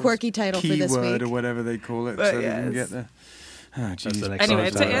Your quirky title for this keyword week. or whatever they call it, But so they can yes. get the. Oh, That's the jeez. next Anyway,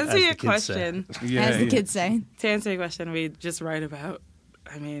 song's to title, answer as your the kids say. question, Yeah, as the yeah. kids say. to answer your question, we just write about.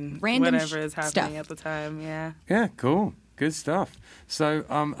 I mean, Random whatever is happening stuff. at the time. Yeah. Yeah, cool. Good stuff. So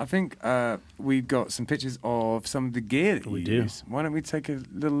I think we've got some pictures of some of the gear that you We do. use. Why don't we take a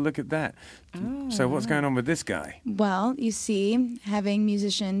little look at that? So what's going on with this guy? Well, you see, having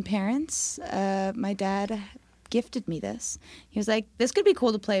musician parents, my dad gifted me this. He was like, "This could be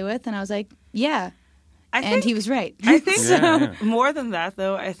cool to play with," and I was like, "Yeah." And he was right. I think Yeah, yeah. more than that,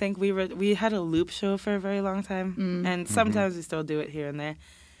 though. I think we had a loop show for a very long time, Mm. and sometimes we still do it here and there.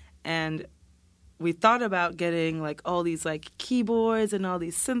 And we thought about getting like all these like keyboards and all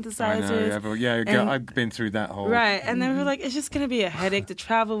these I synthesizers. know. And- I've been through that whole. Right, and then we're like, it's just gonna be a headache to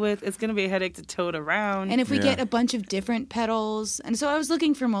travel with. It's gonna be a headache to tote around. And if we Yeah. get a bunch of different pedals, and so I was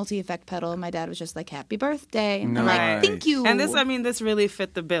looking for multi-effect pedal, and my dad was just like, "Happy birthday!" And I'm like, Nice. "Thank you." And this really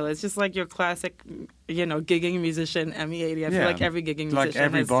fit the bill. It's just like your classic, gigging musician ME80. I feel like every gigging musician like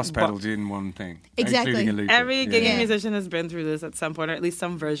every has boss bu- pedal did in one thing, Exactly. including a looper. Every gigging Yeah. musician has been through this at some point, or at least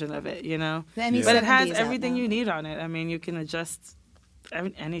some version of it. The But ME70 it has is out everything now. you need on it. I mean, you can adjust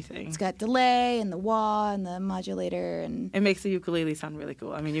anything. It's got delay and the wah and the modulator and It makes the ukulele sound really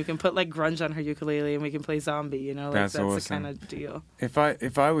cool. I mean, you can put like grunge on her ukulele, and we can play zombie. That's the awesome. kind of deal. If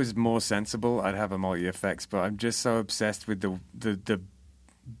I was more sensible, I'd have a multi effects, but I'm just so obsessed with the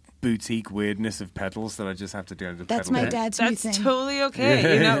boutique weirdness of pedals that I just have to do the that's pedal my bit. dad's new That's thing. totally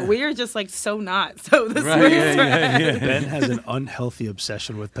okay. Yeah. We are just like so not. So this Right, is yeah. Ben has an unhealthy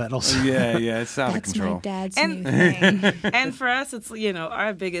obsession with pedals. Yeah, it's out of That's control. my dad's And- new thing. And for us, it's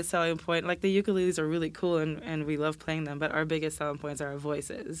our biggest selling point. Like the ukuleles are really cool, and we love playing them. But our biggest selling points are our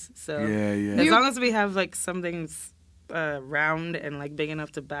voices. So Yeah. as long as we have like something's round and like big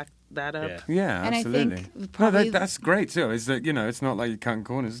enough to back that up. Yeah. Yeah, And I absolutely. think probably- that's great too. Is that it's not like you're cutting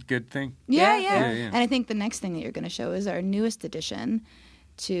corners. It's a good thing. Yeah, Yeah. yeah. Yeah. And I think the next thing that you're going to show is our newest addition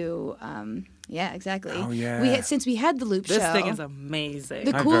to, exactly. Oh, yeah. Since we had the loop This show. thing is amazing. The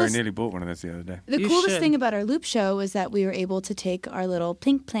I very coolest- nearly bought one of those the other day. The You coolest should. thing about our loop show was that we were able to take our little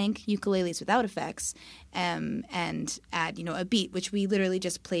plink plank ukuleles without effects and add, a beat, which we literally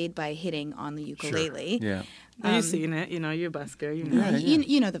just played by hitting on the ukulele. Yeah, You've seen it. You're a busker. You know. Yeah, yeah.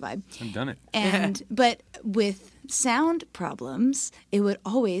 You know the vibe. I've done it. And but with sound problems, it would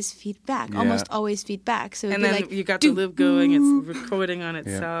always feed back, almost always feed back. So it'd And be then like, you got the loop going. It's recording on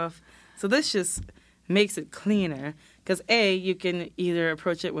itself. So this just makes it cleaner. Because you can either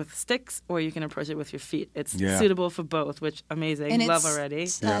approach it with sticks or you can approach it with your feet. It's Yeah. suitable for both, which amazing. and Love it's already.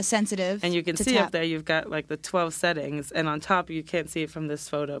 sensitive. And you can to see tap. up there you've got like the 12 settings, and on top you can't see it from this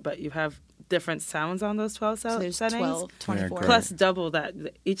photo, but you have different sounds on those 12 So there's settings. 12, 24. great. Plus double that.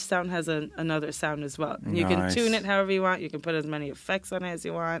 Each sound has another sound as well. And you can Nice. tune it however you want. You can put as many effects on it as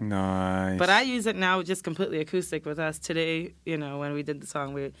you want. Nice. But I use it now just completely acoustic with us. Today, when we did the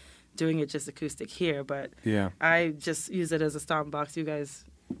song, we're doing it just acoustic here, but yeah. I just use it as a stomp box. You guys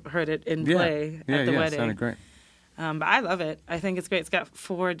heard it in play at the It wedding. sounded great. But I love it. I think it's great. It's got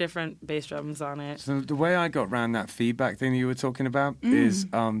 4 different bass drums on it. So the way I got around that feedback thing that you were talking about is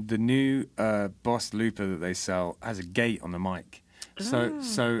the new Boss Looper that they sell has a gate on the mic. So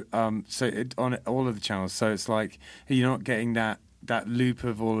it, on all of the channels. So it's like you're not getting that loop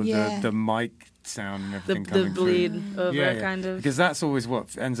of all of the mic sound and The everything coming bleed through. over kind of. Because that's always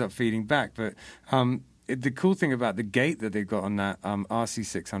what ends up feeding back. But the cool thing about the gate that they've got on that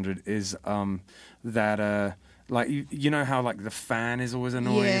RC600 is that. Like you know how like the fan is always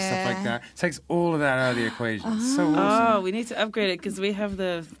annoying and stuff like Yeah. that. It takes all of that out of the equation. It's so awesome. Oh, we need to upgrade it because we have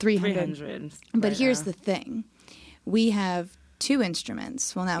the 300. 300. But right here's now. the thing. We have 2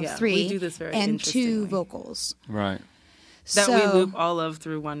 instruments. Well, now Yeah, 3. we do this very and 2 interestingly. vocals. Right. That we So- loop all of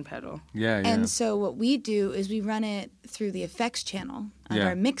through one pedal. Yeah, yeah. And so what we do is we run it through the effects channel of Yeah.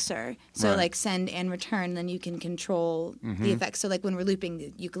 our mixer. So Right. like send and return, then you can control Mm-hmm. the effects. So like when we're looping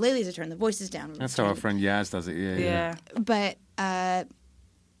the ukuleles, I turn the voices down. That's how our friend Yaz does it. Yeah, yeah. Yeah. But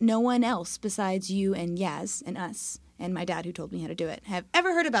no one else besides you and Yaz and us and my dad, who told me how to do it, have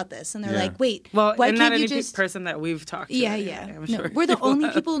ever heard about this. And they're Yeah. like, wait, Well, why and can't not you any just... person that we've talked to. Yeah, yeah. I'm No, sure. we're the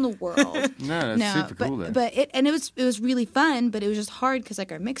only people in the world. No, that's super cool, though. But it was really fun, but it was just hard because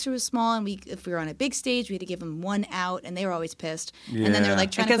like our mixer was small, and if we were on a big stage, we had to give them one out, and they were always pissed. And then they're Yeah.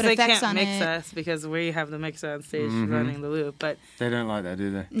 like trying to because put they effects can't on mix it. us because we have the mixer on stage Mm-hmm. running the loop. But They don't like that, do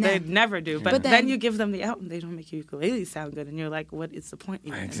they? No. they never do. But, But then, then- you give them the out and they don't make your ukulele sound good. And you're like, what is the point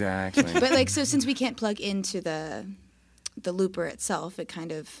even? Exactly. But like, so since we can't plug into the looper itself, it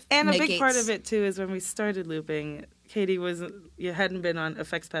kind of And a negates. big part of it, too, is when we started looping, Katie hadn't been on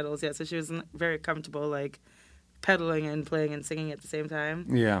effects pedals yet, so she wasn't very comfortable, like, pedaling and playing and singing at the same time.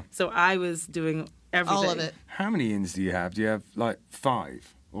 Yeah. So I was doing everything. all of it. How many ins do you have? Do you have like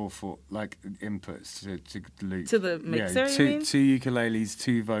 5 or 4 like inputs to loop? To the mixer, yeah, you 2 mean? 2 ukuleles,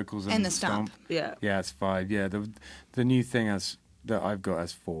 2 vocals, and And the stomp. Yeah. Yeah, it's 5. Yeah, the new thing that I've got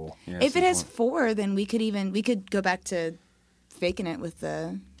has 4. Yeah, If so it has one. 4, then we could go back to faking it with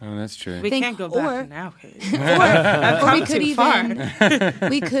the Oh, that's true. We Think- can't go back or- now, Katie. or we come could too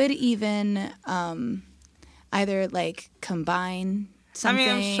far. even either like combine I mean, something.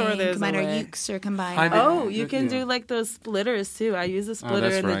 I'm sure there's combine a our way. ukes or combine. I our- know. Oh, you can Yeah. do like those splitters too. I use a splitter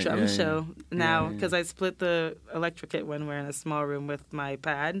that's in the right. drum Yeah, yeah. show now Yeah, yeah. because I split the electric kit when we're in a small room with my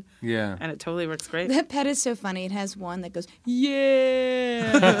pad, Yeah. and it totally works great. That pet is so funny. It has one that goes,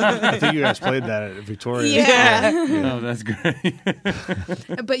 yeah. I think you guys played that at Victoria. Yeah. Oh, that's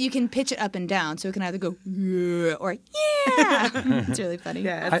great. But you can pitch it up and down, so it can either go, yeah, or yeah. It's really funny.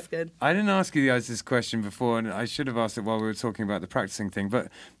 Yeah, that's good. I didn't ask you guys this question before, and I should have asked it while we were talking about the practicing thing. But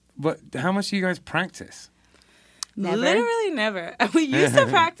how much do you guys practice? Never. Literally never. We used to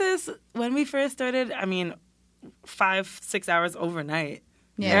practice when we first started. I mean, 5-6 hours overnight,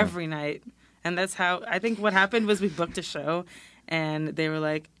 Yeah. every night, and that's how. I think what happened was we booked a show, and they were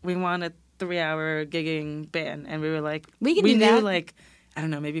like, "We want a 3-hour gigging band," and we were like, We can we do knew that. like I don't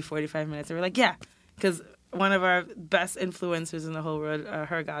know, maybe 45 minutes. And we're like, yeah, because one of our best influencers in the whole world,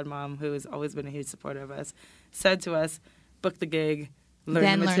 her godmom, who has always been a huge supporter of us, said to us, "Book the gig." Learn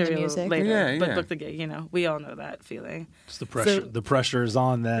Then the learn the material music. later, Yeah, but yeah. book the gig. You know, we all know that feeling. It's the pressure. So- the pressure is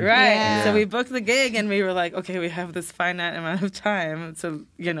on then. Right. Yeah. So we booked the gig and we were like, okay, we have this finite amount of time to,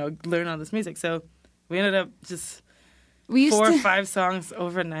 learn all this music. So we ended up just We used 4 to, or 5 songs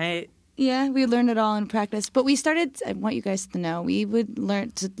overnight. Yeah, we learned it all in practice. But we started, I want you guys to know, we would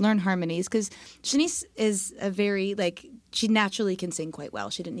learn harmonies because Shanice is a very, she naturally can sing quite well.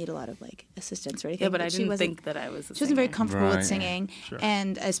 She didn't need a lot of, assistance or anything. Yeah, but I she didn't wasn't- think that I was a She wasn't very singer. comfortable Right. with singing, Sure.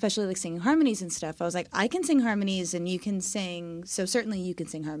 and especially singing harmonies and stuff. I was like, I can sing harmonies, and you can sing. So certainly you can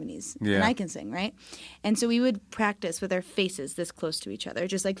sing harmonies, Yeah. and I can sing, right? And so we would practice with our faces this close to each other,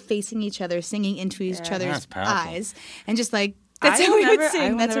 just facing each other, singing into each Yeah. other's That's powerful. eyes, and just that's I how we never- would I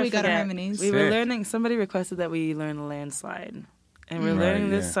sing. will That's how never we got our forget. harmonies. We were Sick. learning, somebody requested that we learn Landslide. And we're Right,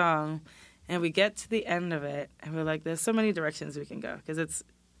 learning this yeah. song, and we get to the end of it, and we're like, there's so many directions we can go, because it's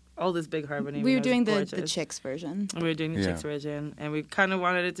all this big harmony. We know were is doing the gorgeous. Chicks version. We were doing the Yeah. Chicks version, and we kind of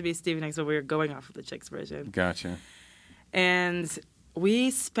wanted it to be Stevie Nicks, but we were going off of the Chicks version. Gotcha. And we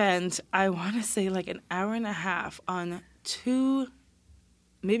spent, I want to say, an hour and a half on 2,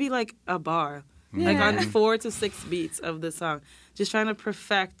 maybe a bar, on 4 to 6 beats of the song, just trying to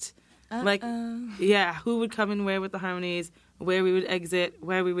perfect, who would come in where with the harmonies, where we would exit,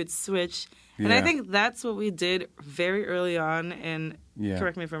 where we would switch. And I Yeah. think that's what we did very early on, and Yeah.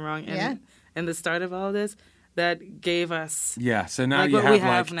 correct me if I'm wrong, Yeah. and the start of all of this, that gave us Yeah. So now Like you what we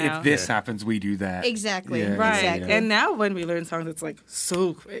have have now. if this happens, we do that. Exactly. Yeah, right. Exactly. And now when we learn songs, it's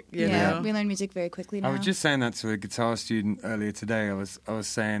so quick, you Yeah, know. we learn music very quickly now. I was just saying that to a guitar student earlier today. I was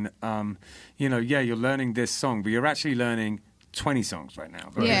saying, you're learning this song, but you're actually learning 20 songs right now.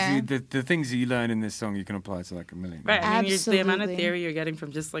 Because Yeah. the things that you learn in this song, you can apply to a million. Right. I mean, the amount of Absolutely. theory you're getting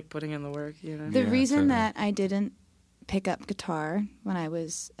from just putting in the work, you know. The Yeah, reason totally. that I didn't pick up guitar when I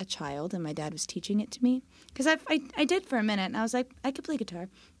was a child and my dad was teaching it to me, because I did for a minute, and I was like, I could play guitar.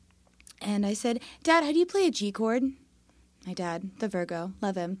 And I said, Dad, how do you play a G chord? My dad, the Virgo,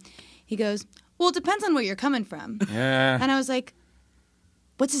 love him. He goes, well, it depends on where you're coming from. Yeah. And I was like,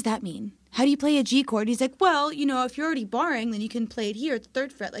 what does that mean? How do you play a G chord? He's like, well, if you're already barring, then you can play it here at the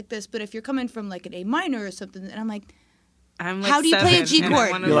 3rd fret like this. But if you're coming from an A minor or something, and I'm like, I'm like How do you play a 7, G and I chord?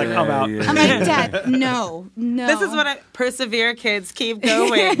 wanna You're like, learn. I'm out. I'm like, Dad, no. This is what I persevere, kids. Keep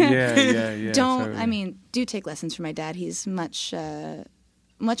going. Yeah. Don't. totally. I mean, do take lessons from my dad. He's much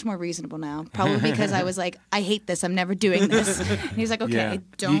more reasonable now. Probably because I was like, I hate this. I'm never doing this. And he's like, okay,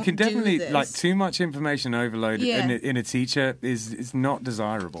 don't. You can definitely do this. like too much information overload Yeah. in a teacher is not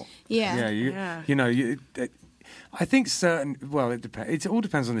desirable. Yeah. Yeah. You know, I think certain. Well, it depends. It all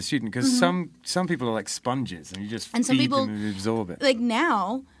depends on the student because some people are like sponges and you just And some feed people- them and absorb it. Like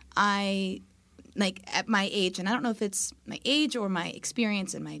now, I like at my age, and I don't know if it's my age or my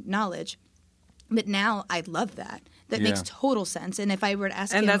experience and my knowledge, but now I love that. That Yeah. makes total sense. And if I were to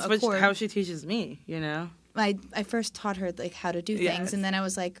ask And him that's a chord, how she teaches me, you know? I first taught her like how to do things, Yes. and then I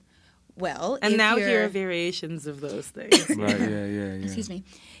was like, well, And if now you're, here are variations of those things. Right? Yeah. Excuse me.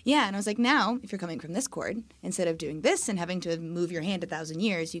 Yeah, and I was like, now, if you're coming from this chord, instead of doing this and having to move your hand 1,000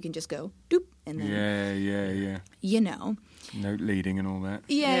 years, you can just go doop, and then Yeah. you know. Note leading and all that.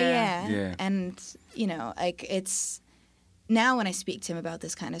 Yeah. Yeah. And, you know, like it's now when I speak to him about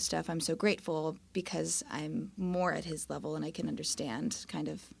this kind of stuff, I'm so grateful because I'm more at his level and I can understand kind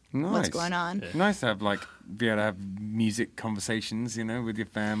of what's Nice. going on. Nice to have be able to have music conversations, you know, with your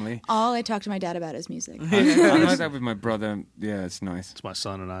family. All I talk to my dad about is music. I like that with my brother. Yeah, it's nice. It's my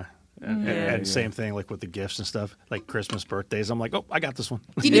son and I. And, Yeah. and same thing like with the gifts and stuff, like Christmas, birthdays. I'm like, oh, I got this one.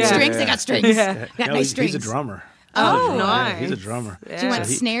 Do you need Yeah. strings? I got strings. Yeah. Got No, nice he's strings. a drummer. Oh, nice. He's a drummer. Do you want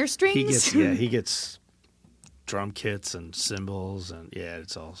So he- snare strings? He gets drum kits and cymbals, and yeah,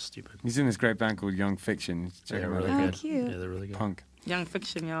 it's all stupid. He's in this great band called Young Fiction. Check They're him really out. Oh, good. cute. Yeah, they're really good. Punk. Young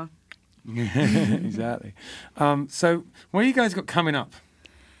fiction, y'all. Exactly. So, what you guys got coming up?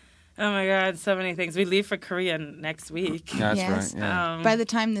 Oh my God, so many things. We leave for Korea next week. That's Yes. right. Yeah. By the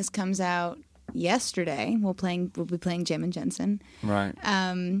time this comes out yesterday, we'll be playing Jim and Jensen. Right.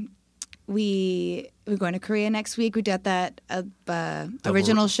 We're going to Korea next week. We got that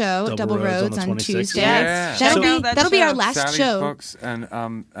original show, Double Double Roads Roads, on the on 26th. Tuesday. Yeah. That'll Check out be that that'll be show. our last Sally show. Fox and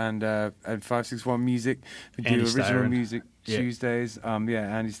 561 Music. We do Andy original Styron. music Yeah. Tuesdays. Andy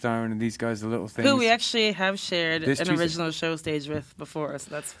Styron and these guys, the little things. Who we actually have shared This an Tuesday. original show stage with before, so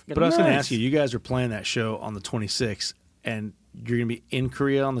that's gonna But I was be going to Nice. ask you, you guys are playing that show on the 26th, and you're going to be in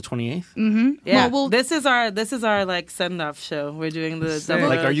Korea on the 28th? Yeah, Well, this is our like send off show. We're doing the Sick. double.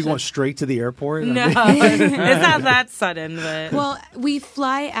 Like, are road you show. going straight to the airport? No, it's not that sudden, but Well, we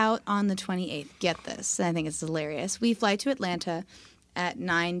fly out on the 28th. Get this. I think it's hilarious. We fly to Atlanta at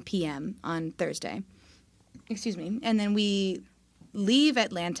 9 p.m. on Thursday. Excuse me. And then we leave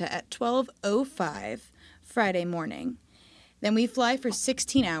Atlanta at 12:05 Friday morning. Then we fly for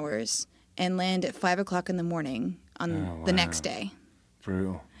 16 hours and land at 5 o'clock in the morning on the next day.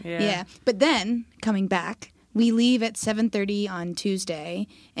 Brutal. Yeah. But then, coming back, we leave at 7:30 on Tuesday,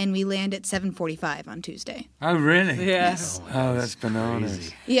 and we land at 7:45 on Tuesday. Oh, really? yeah, Oh, that's bananas.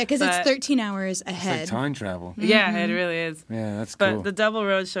 Crazy. Yeah, because it's But- 13 hours It's like ahead. time travel. yeah, it really is. Yeah, that's But cool. the Double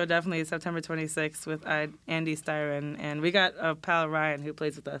Road Show definitely is September 26th with Andy Styron, and we got a pal Ryan who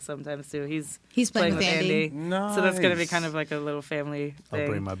plays with us sometimes too. He's playing with Andy. So that's going to be Nice. kind of like a little family thing. I'll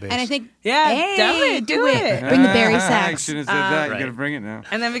bring my bass. And I think, Yeah, hey, definitely do it. Bring the Barry I sax. shouldn't have said that. You Right. got to bring it now.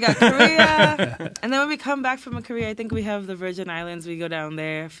 And then we got Korea. And then when we come back from Korea, I think we have the Virgin Islands. We go down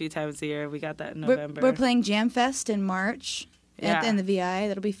there a few times a year. We got that in November. We're playing Jam Fest in March Yeah. in the VI.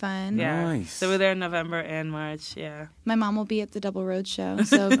 That'll be fun. Yeah. Nice. So we're there in November and March. Yeah. My mom will be at the Double Road Show,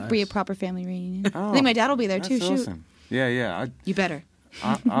 so it'll be a proper family reunion. I Oh, think my dad will be there That's too. Shoot, awesome. Yeah. you better.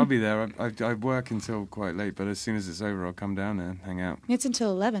 I'll be there. I work until quite late, but as soon as it's over, I'll come down there and hang out. It's until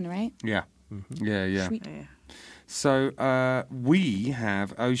 11, right? Yeah. Yeah. Sweet. Yeah. So we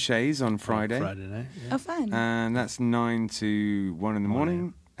have O'Shea's on Friday, Friday night. Yeah. Oh, fun. and that's 9 to 1 in the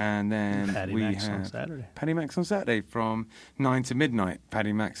morning. And then Patty we Max have on Saturday. Paddy Max on Saturday from 9 to midnight.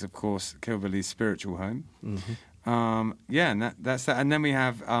 Paddy Max, of course, Kilbilly's spiritual home. And that's that. And then we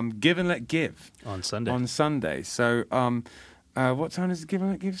have Give and Let Give On Sunday. on Sunday. So what time does Give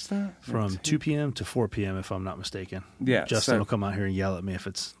and Let Give start? From 2 p.m. to 4 p.m., if I'm not mistaken. Yeah, Justin so- will come out here and yell at me if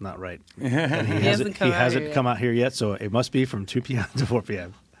it's not right. And Yeah. he hasn't come out hasn't here yet. come out here yet, so it must be from 2 p.m. to 4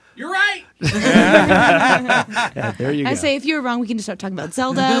 p.m. You're right. Yeah, there you go. I say if you're wrong, we can just start talking about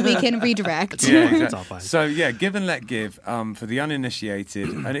Zelda. We can redirect. Yeah, exactly. It's all fine. So yeah, Give and Let Give for the uninitiated.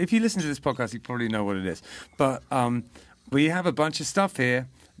 And if you listen to this podcast, you probably know what it is. But we have a bunch of stuff here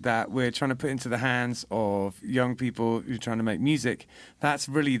that we're trying to put into the hands of young people who are trying to make music. That's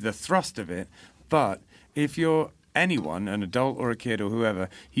really the thrust of it. But if you're anyone, an adult or a kid or whoever,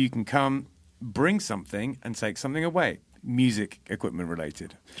 you can come, bring something and take something away. music equipment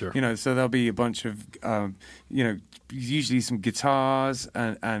related. Sure. You know, so there'll be a bunch of, usually some guitars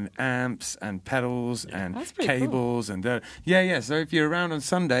and amps and pedals and That's pretty cool. cables and So if you're around on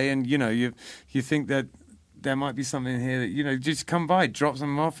Sunday and you think that there might be something here that just come by, drop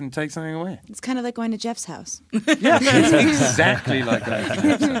something off, and take something away. It's kind of like going to Jeff's house. Yeah, it's exactly like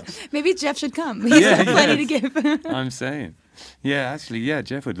that. Maybe Jeff should come. He's got plenty to give. I'm saying. Yeah, actually,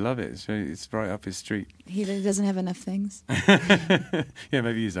 Jeff would love it. It's right up his street. He doesn't have enough things. Yeah,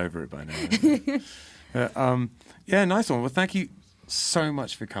 maybe he's over it by now. Nice one. Well, thank you so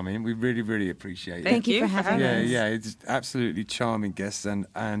much for coming. We really, really appreciate it. Thank you for having us. Yeah, it's absolutely charming guests and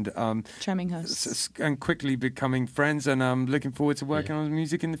Charming hosts. and quickly becoming friends. And I'm looking forward to working on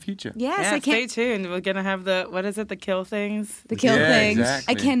music in the future. Yes, Yeah, I stay can't. tuned. We're gonna have the kill things. The Kill Yeah, Things.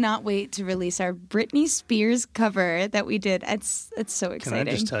 exactly. I cannot wait to release our Britney Spears cover that we did. It's so Can exciting.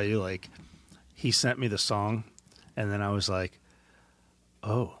 I just tell you, like, he sent me the song, and then I was like,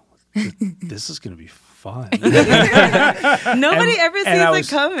 oh, this is going to be fun. Nobody ever sees it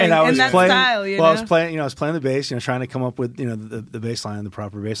coming in that style. I was playing the bass, trying to come up with, the bass line, the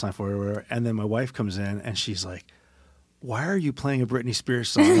proper bass line for it or whatever. And then my wife comes in and she's like, why are you playing a Britney Spears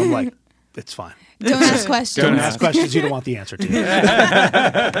song? I'm like, it's fine. Don't ask questions. Don't ask questions you don't want the answer to.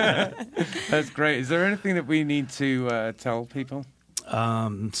 That's great. Is there anything that we need to tell people?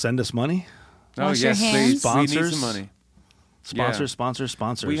 Send us money. Wash your hands. please. We need Sponsors. some money.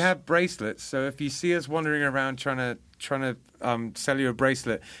 Sponsors. We have bracelets, so if you see us wandering around trying to sell you a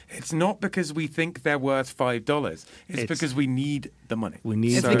bracelet, it's not because we think they're worth $5. It's because we need the money. We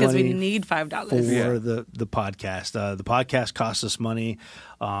need It's the because we money need $5 for Yeah. the podcast. The podcast costs us money.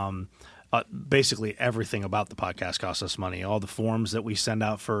 Basically, everything about the podcast costs us money. All the forms that we send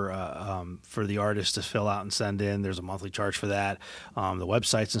out for the artists to fill out and send in, there's a monthly charge for that. The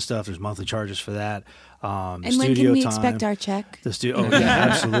websites and stuff, there's monthly charges for that. And when can we expect our check? The studio? Oh, yeah,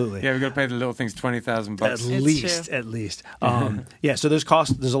 absolutely. Yeah, we've got to pay the little things $20,000. At least. So there's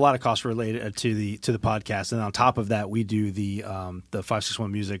cost. There's a lot of costs related to the podcast, and on top of that, we do the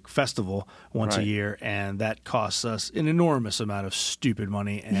 561 Music Festival once a Right. year, and that costs us an enormous amount of stupid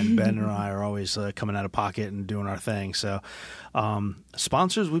money. And Ben and I are always coming out of pocket and doing our thing. So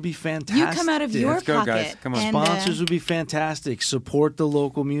sponsors would be fantastic. You come out of your Let's go, pocket. guys. Come on. and, Sponsors would be fantastic. Support the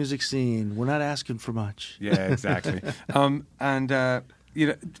local music scene. We're not asking for much. Yeah, exactly.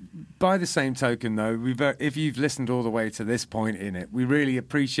 By the same token, though, if you've listened all the way to this point in it, we really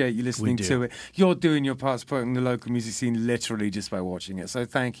appreciate you listening do. to it. You're doing your part supporting the local music scene literally just by watching it. So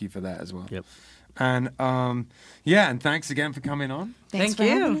thank you for that as well. Yep. And and thanks again for coming on. Thanks Thank for you.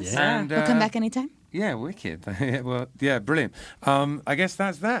 having us. Yeah. And We'll come back anytime. Yeah, wicked. Brilliant. I guess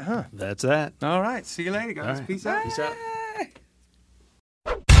that's that, huh? That's that. All right. See you later, guys. All right. Peace out. Peace out.